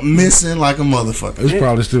came up missing like a motherfucker. It's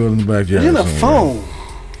probably still in the backyard. In a phone.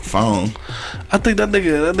 I think that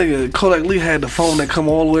nigga Kodak Lee had the phone that come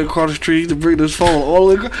all the way across the street to bring this phone all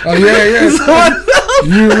the way across. Oh yeah.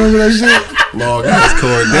 You remember that shit? Long ass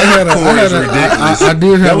cord. That is ridiculous. I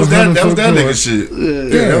did have that was that nigga shit.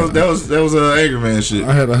 Yeah, that was Angry Man shit.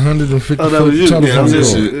 I had 150 foot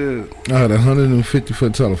telephone cord. I had 150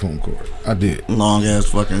 foot telephone cord. I did. Long ass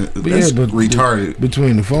fucking. That's retarded.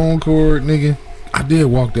 Between the phone cord, nigga. I did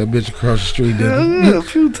walk that bitch across the street, yeah, a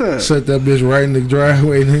few times. Set that bitch right in the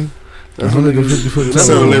driveway, nigga. 150 foot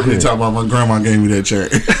telephone cord. Liberty talking about my grandma gave me that chain.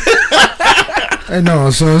 Hey, no,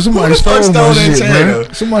 son. Somebody stole my shit,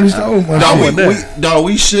 man. Somebody stole my shit.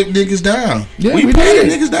 We shook niggas down. Yeah, we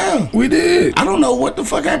paid niggas down. We did. I don't know what the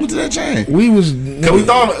fuck happened to that chain. We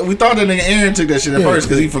thought that nigga Aaron took that shit at first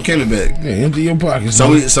because he from Kennebec. Yeah, empty your pockets.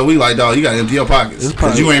 So we like, dog, you gotta empty your pockets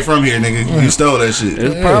because you ain't from here, nigga. You stole that shit.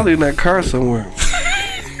 It's probably in that car somewhere.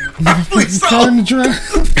 Probably so.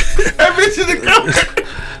 That bitch in the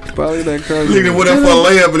car. Probably that car. Nigga went up for a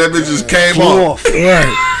layup and that bitch just came off.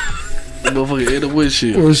 Right. Motherfucker in the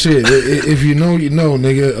windshield. Well, shit. If you know, you know,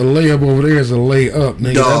 nigga. A layup over there is a lay up,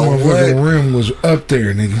 nigga. Dog, that motherfucking rim was up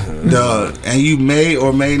there, nigga. Dog, and you may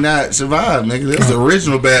or may not survive, nigga. That was the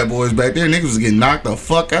original Bad Boys back there. Niggas was getting knocked the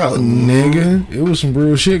fuck out, nigga. It was some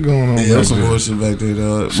real shit going on. Yeah, there was some bullshit back there,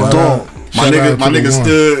 dog. My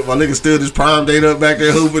nigga stood his prime date up back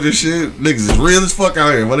there hooping and shit. Niggas is real as fuck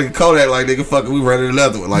out here. My nigga Kodak like nigga fucking we running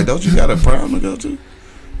another one. Like, don't you got a prime to go to?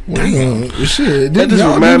 Shit. Didn't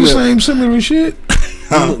y'all do the same similar shit?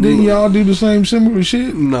 Didn't y'all do the same similar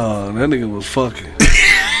shit? No, that nigga was fucking.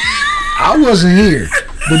 I wasn't here.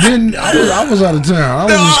 But then I was out of town. I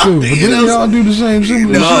was in school. But didn't y'all do the same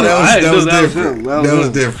similar shit? That was different. That was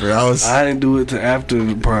different. I didn't do it till after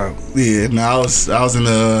the prom. Yeah, no, I was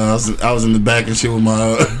in the back and shit with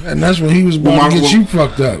my. And that's when he was about to get you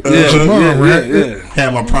fucked up. Yeah.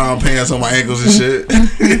 Had my prom pants on my ankles and shit.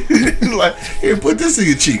 Like, here, put this in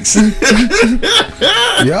your cheeks.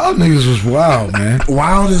 Y'all niggas was wild, man.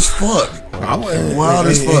 Wild as fuck. Wild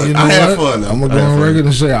as fuck. You know I had fun though. I'm gonna go on record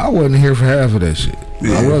and say I wasn't here for half of that shit.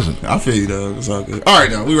 Yeah, I wasn't. I feel you though. It's all good. All right,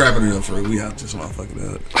 now we wrapping it up for you. We out this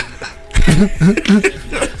motherfucking up.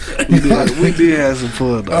 we did have some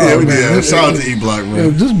fun though. Yeah, we did. Shout out to E-Block, man. Yeah,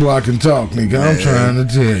 this block and talk, nigga. I'm trying to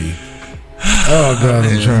tell you. Oh God,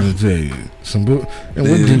 I'm trying to tell you. And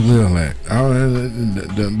what D Will at?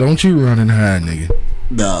 Don't you run and hide, nigga.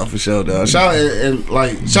 Nah, for sure, dog. Shout out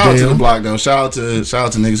to the block though. Shout out to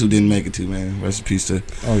niggas who didn't make it too, man. Rest in peace to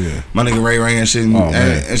my nigga Ray and shit.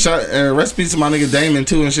 And rest in peace to my nigga Damon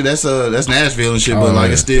too and shit. That's Nashville and shit, but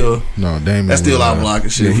like it's still Damon. That's still our block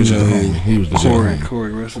and shit for sure. He was the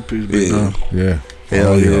Corey, rest in peace. Yeah.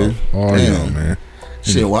 Hell yeah. Oh yeah, man.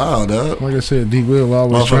 Shit wild, dog. Like I said, D Will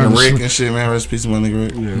always trying to Rick and shit, man. Rest in peace to my nigga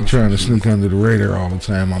Rick. Yeah, he trying to sneak under the radar all the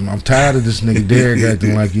time. I'm tired of this nigga Derek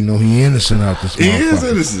acting like he innocent out this. He is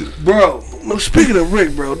innocent, bro. Speaking of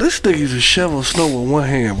Rick, bro, this nigga's a shovel snow with one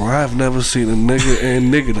hand, bro. I've never seen a nigga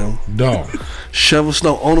and nigga them dog shovel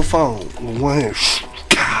snow on the phone with one hand.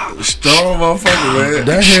 Strong motherfucker,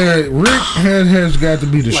 man. Rick has got to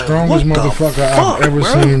be the strongest motherfucker I've ever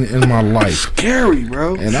seen in my life. Scary,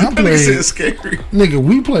 bro. And I played scary. Nigga,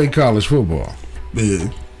 we played college football.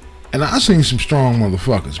 Yeah. And I seen some strong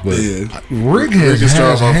motherfuckers, but Rick has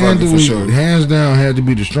hands down had to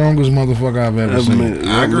be the strongest motherfucker I've ever seen.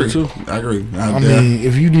 I agree. I mean,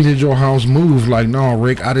 if you needed your house moved, like, no,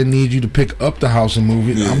 Rick, I didn't need you to pick up the house and move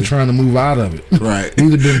it. Yeah. I'm trying to move out of it. Right.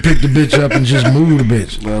 You'd have been pick the bitch up and just move the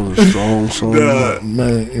bitch. That was strong.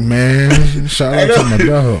 Man, shout out to my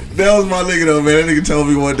dog. That was my nigga though, man. That nigga told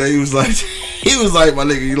me one day, he was like, my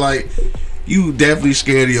nigga, you definitely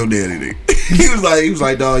scared of your daddy, nigga. He was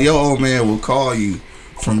like, dog, your old man will call you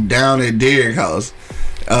from down at Derek house,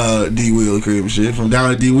 D Will crib and shit. From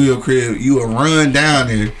down at D Will crib, you will run down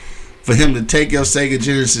there for him to take your Sega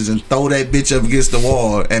Genesis and throw that bitch up against the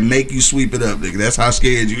wall and make you sweep it up, nigga. That's how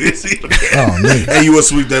scared you is. Oh, and you will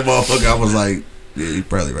sweep that motherfucker. I was like, yeah, you're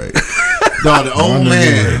probably right. Dog, the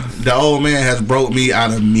old man has broke me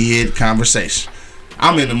out of mid conversation.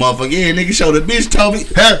 I'm in the motherfucker. Yeah, nigga, show the bitch told me,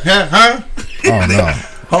 huh? Oh no.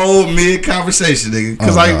 Whole mid conversation, nigga.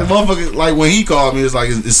 Cause the motherfucker, like when he called me, it's like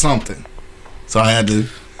it's something. So I had to.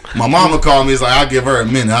 My mama called me. It's like I'll give her a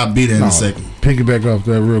minute. I'll be there in a second. Piggyback off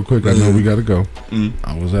that real quick. I know we gotta go.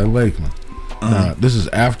 I was at Lakeland. Now this is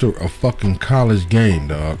after a fucking college game,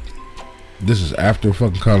 dog. This is after a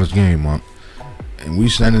fucking college game, Monk. And we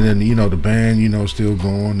standing in, the band, still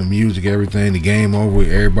going, the music, everything, the game over,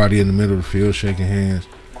 everybody in the middle of the field shaking hands.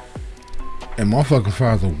 And my fucking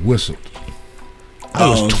father whistled. I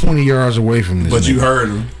was 20 yards away from this. But nigga. You heard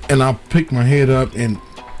him. And I picked my head up and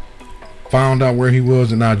found out where he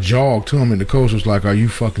was, and I jogged to him, and the coach was like, "Are you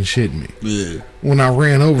fucking shitting me?" Yeah. When I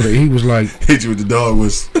ran over there, he was like, "Hit you with the dog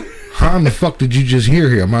whistle." How in the fuck did you just hear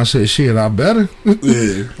him? I said, "Shit, I better."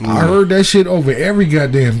 Yeah. I heard that shit over every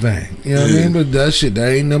goddamn thing. You know what I mean? But that shit,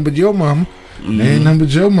 that ain't nothing but your mama. That ain't nothing but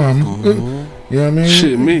your mama. You know what I mean?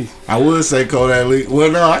 Shit, me. I would say Kodak Lee. Well,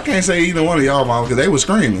 no, I can't say either one of y'all mama because they were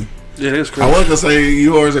screaming. Yeah, that's crazy. I was gonna say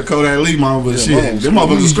yours or Kodak Lee mama, but shit, them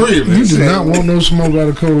motherfuckers screaming. You do not want no smoke out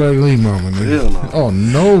of Kodak Lee mama, nigga. Hell no. Oh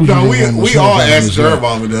no, no, we all asked her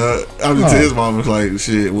mama, dog. I mean, to his mama was like,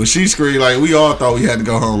 shit. When she screamed, like we all thought we had to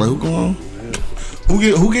go home. Like, who going?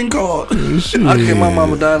 Who getting called? I get my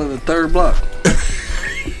mama down in the third block.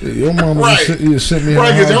 Your mama sent me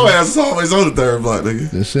right, because your ass is always on the third block, nigga.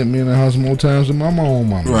 They sent me in the house more times than my own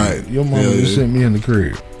mama. Right. Your mama just sent me in the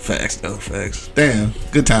crib. Facts, though. Facts. Damn.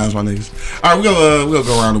 Good times, my niggas. All right, we'll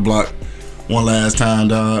go around the block one last time,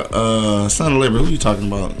 dog. Son of Liberty, who you talking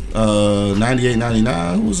about? 98,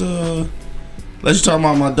 99. Who's let's you talking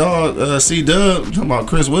about my dog, C-Dub. Talking about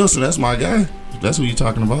Chris Wilson. That's my guy. That's who you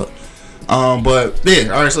talking about. But yeah,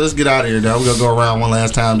 all right. So let's get out of here, dog. We're gonna go around one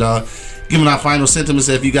last time, dog. Giving our final sentiments.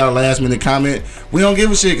 If you got a last minute comment, we don't give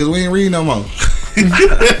a shit because we ain't reading no more.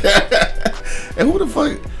 And who the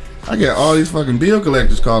fuck? I get all these fucking bill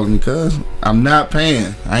collectors calling me, cuz I'm not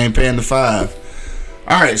paying. I ain't paying the $5.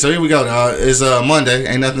 All right, so here we go, dog. It's Monday.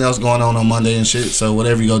 Ain't nothing else going on Monday and shit. So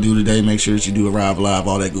whatever you go do today, make sure that you do Arrive Live,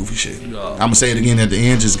 all that goofy shit. I'm gonna say it again at the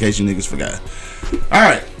end just in case you niggas forgot. All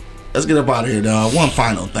right, let's get up out of here, dog. One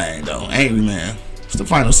final thing, though. Angry Man. What's the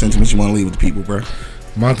final sentiment you want to leave with the people, bro?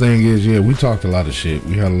 My thing is, we talked a lot of shit.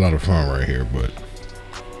 We had a lot of fun right here, but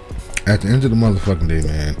at the end of the motherfucking day,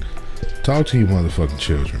 man, talk to your motherfucking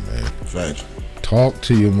children, man. Facts. Talk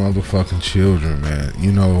to your motherfucking children, man.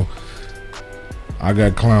 I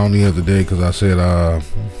got clowned the other day because I said,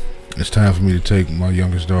 it's time for me to take my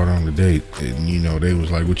youngest daughter on a date. And, they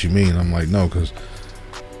was like, what you mean? I'm like, no, because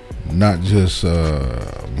not just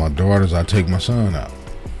my daughters, I take my son out.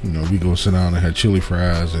 We go sit down and have chili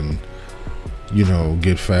fries and,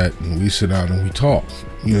 get fat, and we sit down and we talk.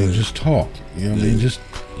 Just talk. I mean?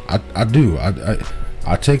 I do.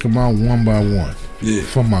 I take them out one by one. Yeah.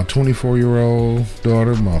 From my 24-year-old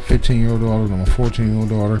daughter, my 15-year-old daughter, and my 14-year-old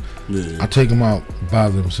daughter. Yeah. I take them out by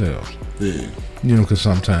themselves. Yeah. Because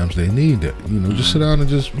sometimes they need that. Just sit down and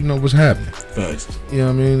just, what's happening. Facts. You know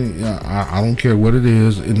what I mean? I don't care what it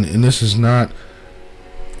is. And this is not,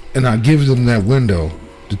 and I give them that window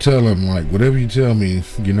to tell them, like, whatever you tell me,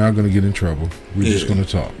 you're not going to get in trouble. We're just going to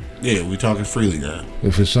talk. Yeah, we're talking freely now.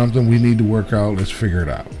 If it's something we need to work out, let's figure it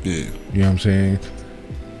out. Yeah. You know what I'm saying?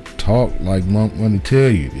 Talk like Monk Money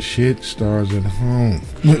tell you. The shit starts at home.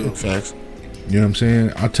 Facts. You know what I'm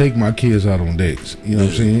saying? I take my kids out on dates. You know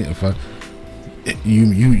what I'm saying? If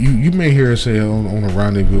you may hear us say on a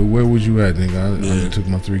rendezvous, where was you at, nigga? I took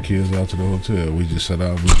my 3 kids out to the hotel. We just sat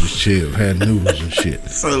out, we just chilled, had noodles and shit.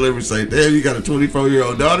 So let me say, damn, you got a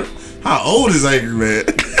 24-year-old daughter? How old is Angry Man?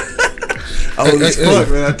 Old as fuck,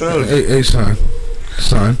 man, I told you. Hey, son.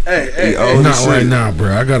 Hey, not right now,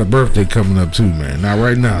 bro. I got a birthday coming up too, man. Not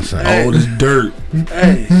right now, son. Old as dirt.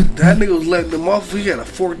 Hey, that nigga was letting them off. He got a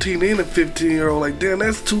 14 and a 15-year-old. Like, damn,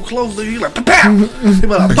 that's too close. He like, pow. He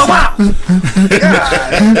like, pow.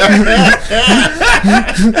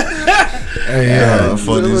 Hey,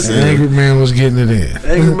 Angry Man was getting it in.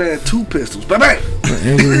 Angry Man, 2 pistols. Bye bye.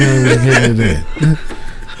 Angry Man was getting it in.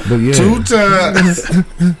 But yeah, 2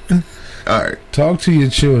 times. All right. Talk to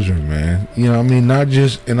your children, man. I mean, not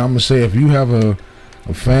just, and I'm going to say, if you have a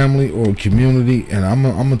family or a community, and I'm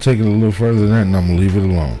going to take it a little further than that, and I'm going to leave it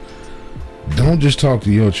alone. Don't just talk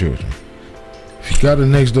to your children. If you got a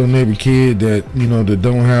next door neighbor kid that, that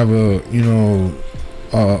don't have a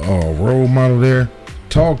role model there,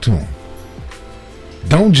 talk to them.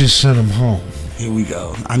 Don't just send them home. Here we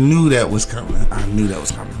go. I knew that was coming. You know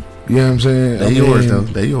what I'm saying? They yours, though.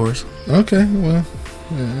 They yours. Okay, well.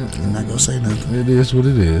 I'm not gonna say nothing. It is what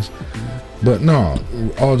it is. But no,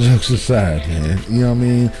 all jokes aside, man. You know what I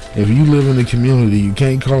mean? If you live in the community, you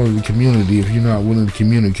can't call it a community if you're not willing to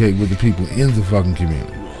communicate with the people in the fucking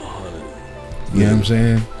community. You know what I'm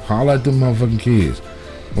saying? Holler at them motherfucking kids.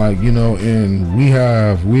 Like, you know, and we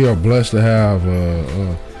are blessed to have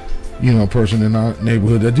a person in our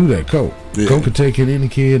neighborhood that do that. Coke could take in any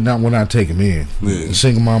kid, not when I take him in. The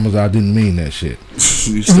single mamas, I didn't mean that shit.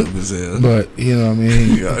 You stupid as hell. But you know what I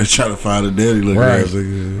mean. Yeah, try to find a daddy looking right. ass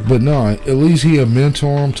like, But no, at least he a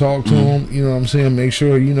mentor him, talk to him. You know what I'm saying? Make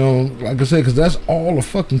sure like I said, because that's all a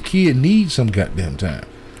fucking kid needs some goddamn time.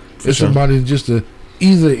 It's somebody just to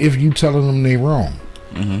either if you telling them they wrong,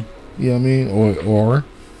 you know what I mean, or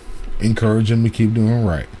encourage them to keep doing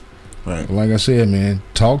right. Right. But like I said, man,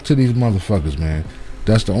 talk to these motherfuckers, man.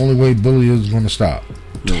 That's the only way bullying is gonna stop.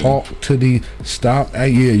 Talk to stop.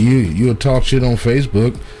 You'll talk shit on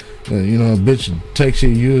Facebook. A bitch text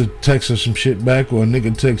you'll text her some shit back, or a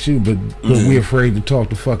nigga text you, but we afraid to talk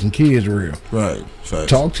to fucking kids real. Right. Facts.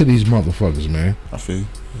 Talk to these motherfuckers, man. I feel you.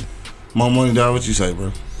 More money, dog. What you say, bro?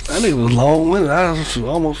 That nigga was long-winded. I was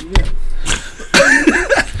almost.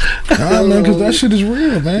 Nah, man, because that shit is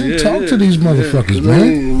real, man. Talk to these motherfuckers,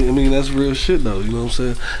 man. I mean, that's real shit, though. You know what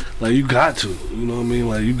I'm saying? Like, you got to. You know what I mean?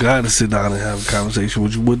 Like, you got to sit down and have a conversation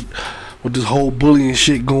with you with this whole bullying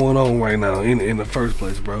shit going on right now in the first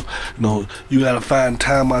place, bro. You know, you got to find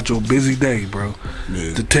time out your busy day, bro,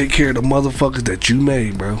 to take care of the motherfuckers that you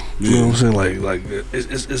made, bro. You know what I'm saying? Like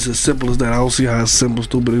it's as simple as that. I don't see how it's simple,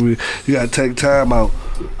 stupid. You got to take time out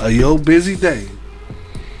of your busy day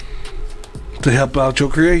to help out your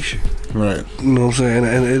creation. Right. You know what I'm saying?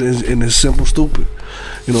 And it's simple, stupid.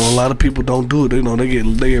 You know, a lot of people don't do it. You know, they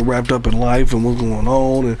get wrapped up in life and what's going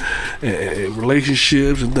on and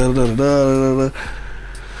relationships and da.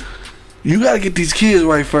 You gotta get these kids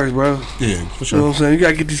right first, bro. Yeah, for sure. You know what I'm saying? You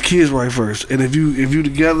gotta get these kids right first. And if you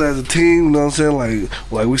together as a team, you know what I'm saying?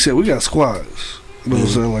 Like we said, we got squads. You know what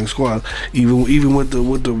I'm saying? Like squads. Even with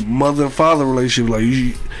the mother and father relationship, like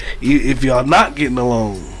if y'all not getting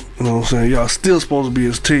along, you know what I'm saying? Y'all still supposed to be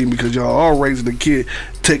his team because y'all all raising the kid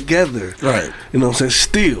together. Right. You know what I'm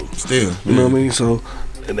saying? Still. You know what I mean? So,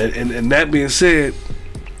 and that being said,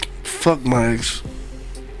 fuck my ex.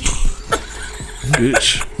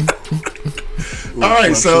 Bitch. All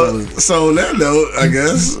right, so on that note, I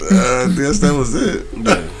guess that was it.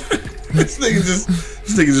 Yeah. This nigga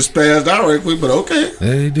just spazzed out right quick, but okay.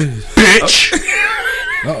 Yeah, he did. Bitch.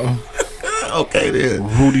 Okay then.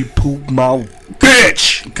 Rudy poop mouth.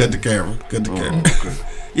 Bitch. Cut the camera. Okay.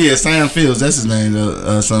 Yeah, Sam Fields, that's his name,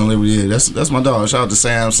 Son of Liberty. Yeah, that's my dog. Shout out to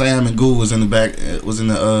Sam. Sam and Goo was in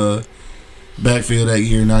the backfield that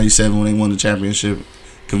year, 97, when they won the championship.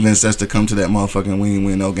 Convinced us to come to that motherfucking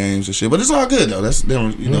win no games and shit. But it's all good though. That's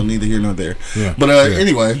neither here nor there. Yeah. But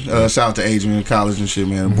anyway, shout out to Adrian in college and shit,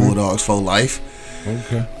 man. Bulldogs for life.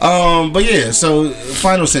 Okay. But yeah, so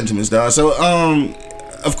final sentiments, dog. So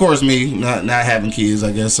of course, me not having kids,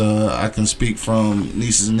 I guess I can speak from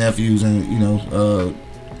nieces and nephews and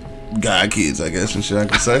god kids, I guess, and shit I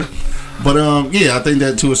can say. But yeah, I think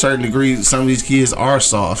that to a certain degree, some of these kids are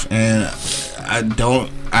soft, and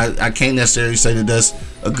I can't necessarily say that that's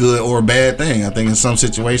a good or a bad thing. I think in some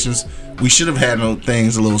situations we should have had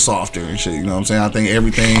things a little softer and shit. You know what I'm saying? I think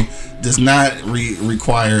everything does not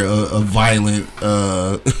require a violent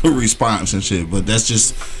response and shit. But that's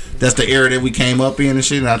the era that we came up in and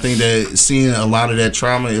shit. And I think that seeing a lot of that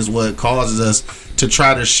trauma is what causes us to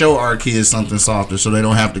try to show our kids something softer, so they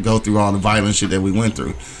don't have to go through all the violent shit that we went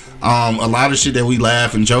through. A lot of shit that we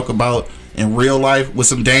laugh and joke about in real life was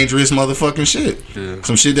some dangerous motherfucking shit. Yeah.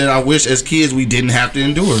 Some shit that I wish as kids we didn't have to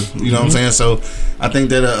endure. You know what I'm saying? So I think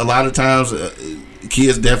that a lot of times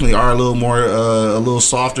kids definitely are a little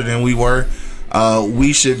softer than we were.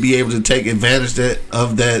 We should be able to take advantage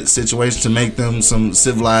of that situation to make them some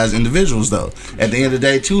civilized individuals, though. At the end of the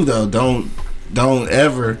day, too, though, don't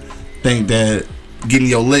ever think that getting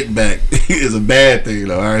your lick back is a bad thing,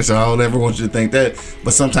 though. All right, so I don't ever want you to think that.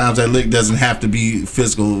 But sometimes that lick doesn't have to be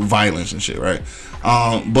physical violence and shit, right?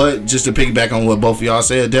 But just to piggyback on what both of y'all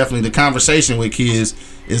said, definitely the conversation with kids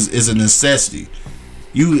is a necessity.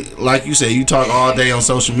 You, like you said, you talk all day on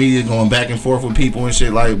social media, going back and forth with people and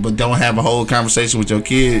shit, but don't have a whole conversation with your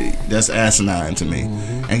kid. That's asinine to me.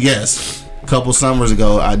 And yes, a couple summers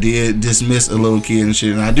ago, I did dismiss a little kid and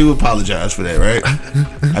shit, and I do apologize for that, right?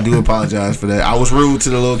 I do apologize for that. I was rude to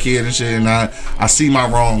the little kid and shit, and I see my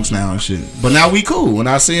wrongs now and shit. But now we cool. When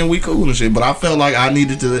I see him, we cool and shit. But I felt like I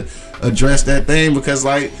needed to address that thing because,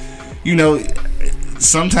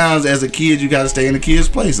 sometimes as a kid you got to stay in the kid's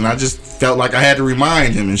place, and I just felt like I had to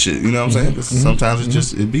remind him and shit. You know what I'm saying? Because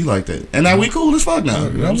sometimes it be like that. And now we cool as fuck now.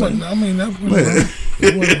 You know what I'm saying? I mean, that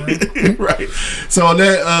right. So on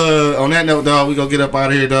that note, dog, we gonna get up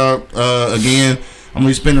out of here, dog. Again, I'm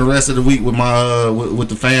gonna spend the rest of the week with my with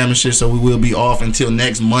the fam and shit. So we will be off until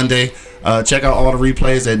next Monday. Check out all the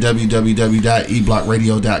replays at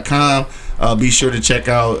www.eblockradio.com. Be sure to check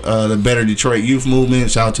out the Better Detroit Youth Movement.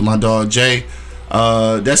 Shout out to my dog Jay.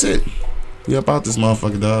 That's it. We up out this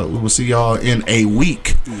motherfucker, dog. We will see y'all in a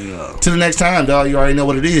week. Yeah. Till the next time, dog. You already know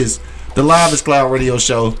what it is. The Live is Cloud Radio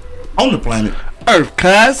show on the planet Earth,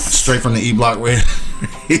 cuz. Straight from the E-Block Radio.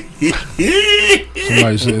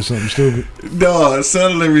 Somebody said something stupid. No,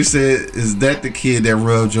 Son Liberty said, "Is that the kid that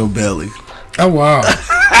rubbed your belly?" Oh wow.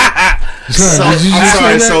 So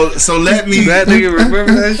let me. That nigga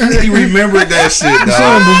remember that shit. He remembered that shit, dog.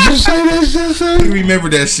 Son, did you say that shit, son? He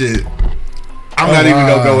remembered that shit. I'm not even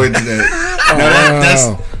gonna go into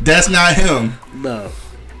that. That's not him. No.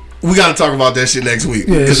 We gotta talk about that shit next week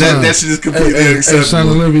because that shit is completely unacceptable. Son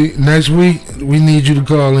of Libby, next week we need you to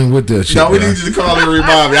call in with that shit. No, we need you to call in and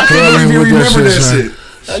remind me. I can't believe you remember that shit.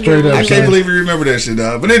 Straight up, I can't believe you remember that shit,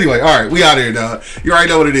 dog. But anyway, all right, we out here, dog. You already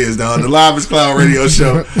know what it is, dog. The Live is Cloud Radio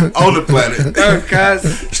show on the planet. Earth, guys.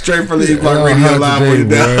 Straight from the E-Block Radio Live for you,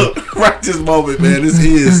 dog. Right this moment, man. This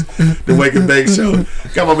is the Wake and Bake show.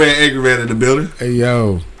 Got my man Angry Man in the building. Hey,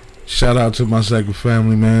 yo. Shout out to my second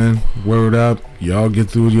family, man. Word up. Y'all get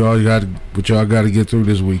through what y'all got to get through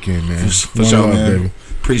this weekend, man. For sure, man. Baby.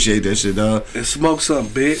 Appreciate that shit, dog. And smoke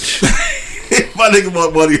something, bitch. My nigga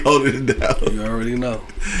want money holding it down. You already know.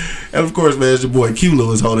 And of course, man, it's your boy Q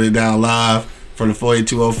Lewis holding it down live from the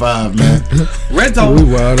 48205, man. Rental. We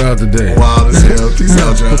wild out today. Wild as hell. Peace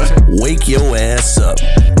out, y'all. Wake your ass up.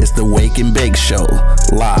 It's the Wake and Bake Show,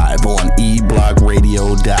 live on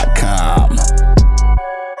eblockradio.com.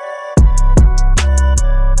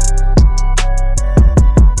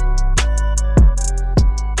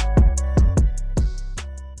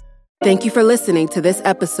 Thank you for listening to this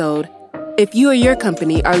episode. If you or your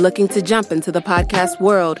company are looking to jump into the podcast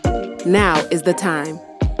world, now is the time.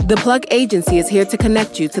 The Plug Agency is here to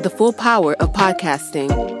connect you to the full power of podcasting.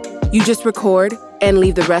 You just record and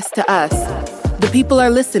leave the rest to us. The people are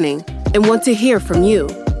listening and want to hear from you.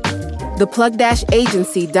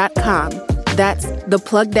 Theplug-agency.com. That's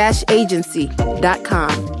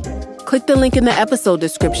theplug-agency.com. Click the link in the episode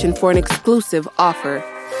description for an exclusive offer.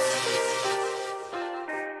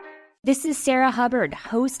 This is Sarah Hubbard,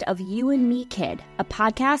 host of You and Me Kid, a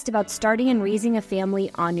podcast about starting and raising a family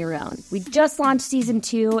on your own. We just launched season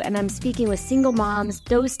 2, and I'm speaking with single moms,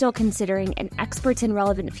 those still considering, and experts in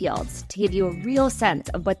relevant fields to give you a real sense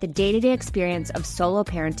of what the day-to-day experience of solo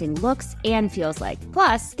parenting looks and feels like.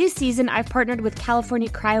 Plus, this season, I've partnered with California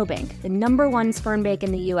Cryobank, the #1 sperm bank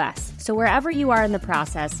in the U.S. So wherever you are in the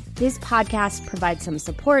process, this podcast provides some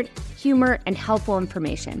support, humor, and helpful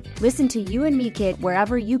information. Listen to You and Me Kid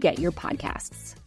wherever you get your podcasts.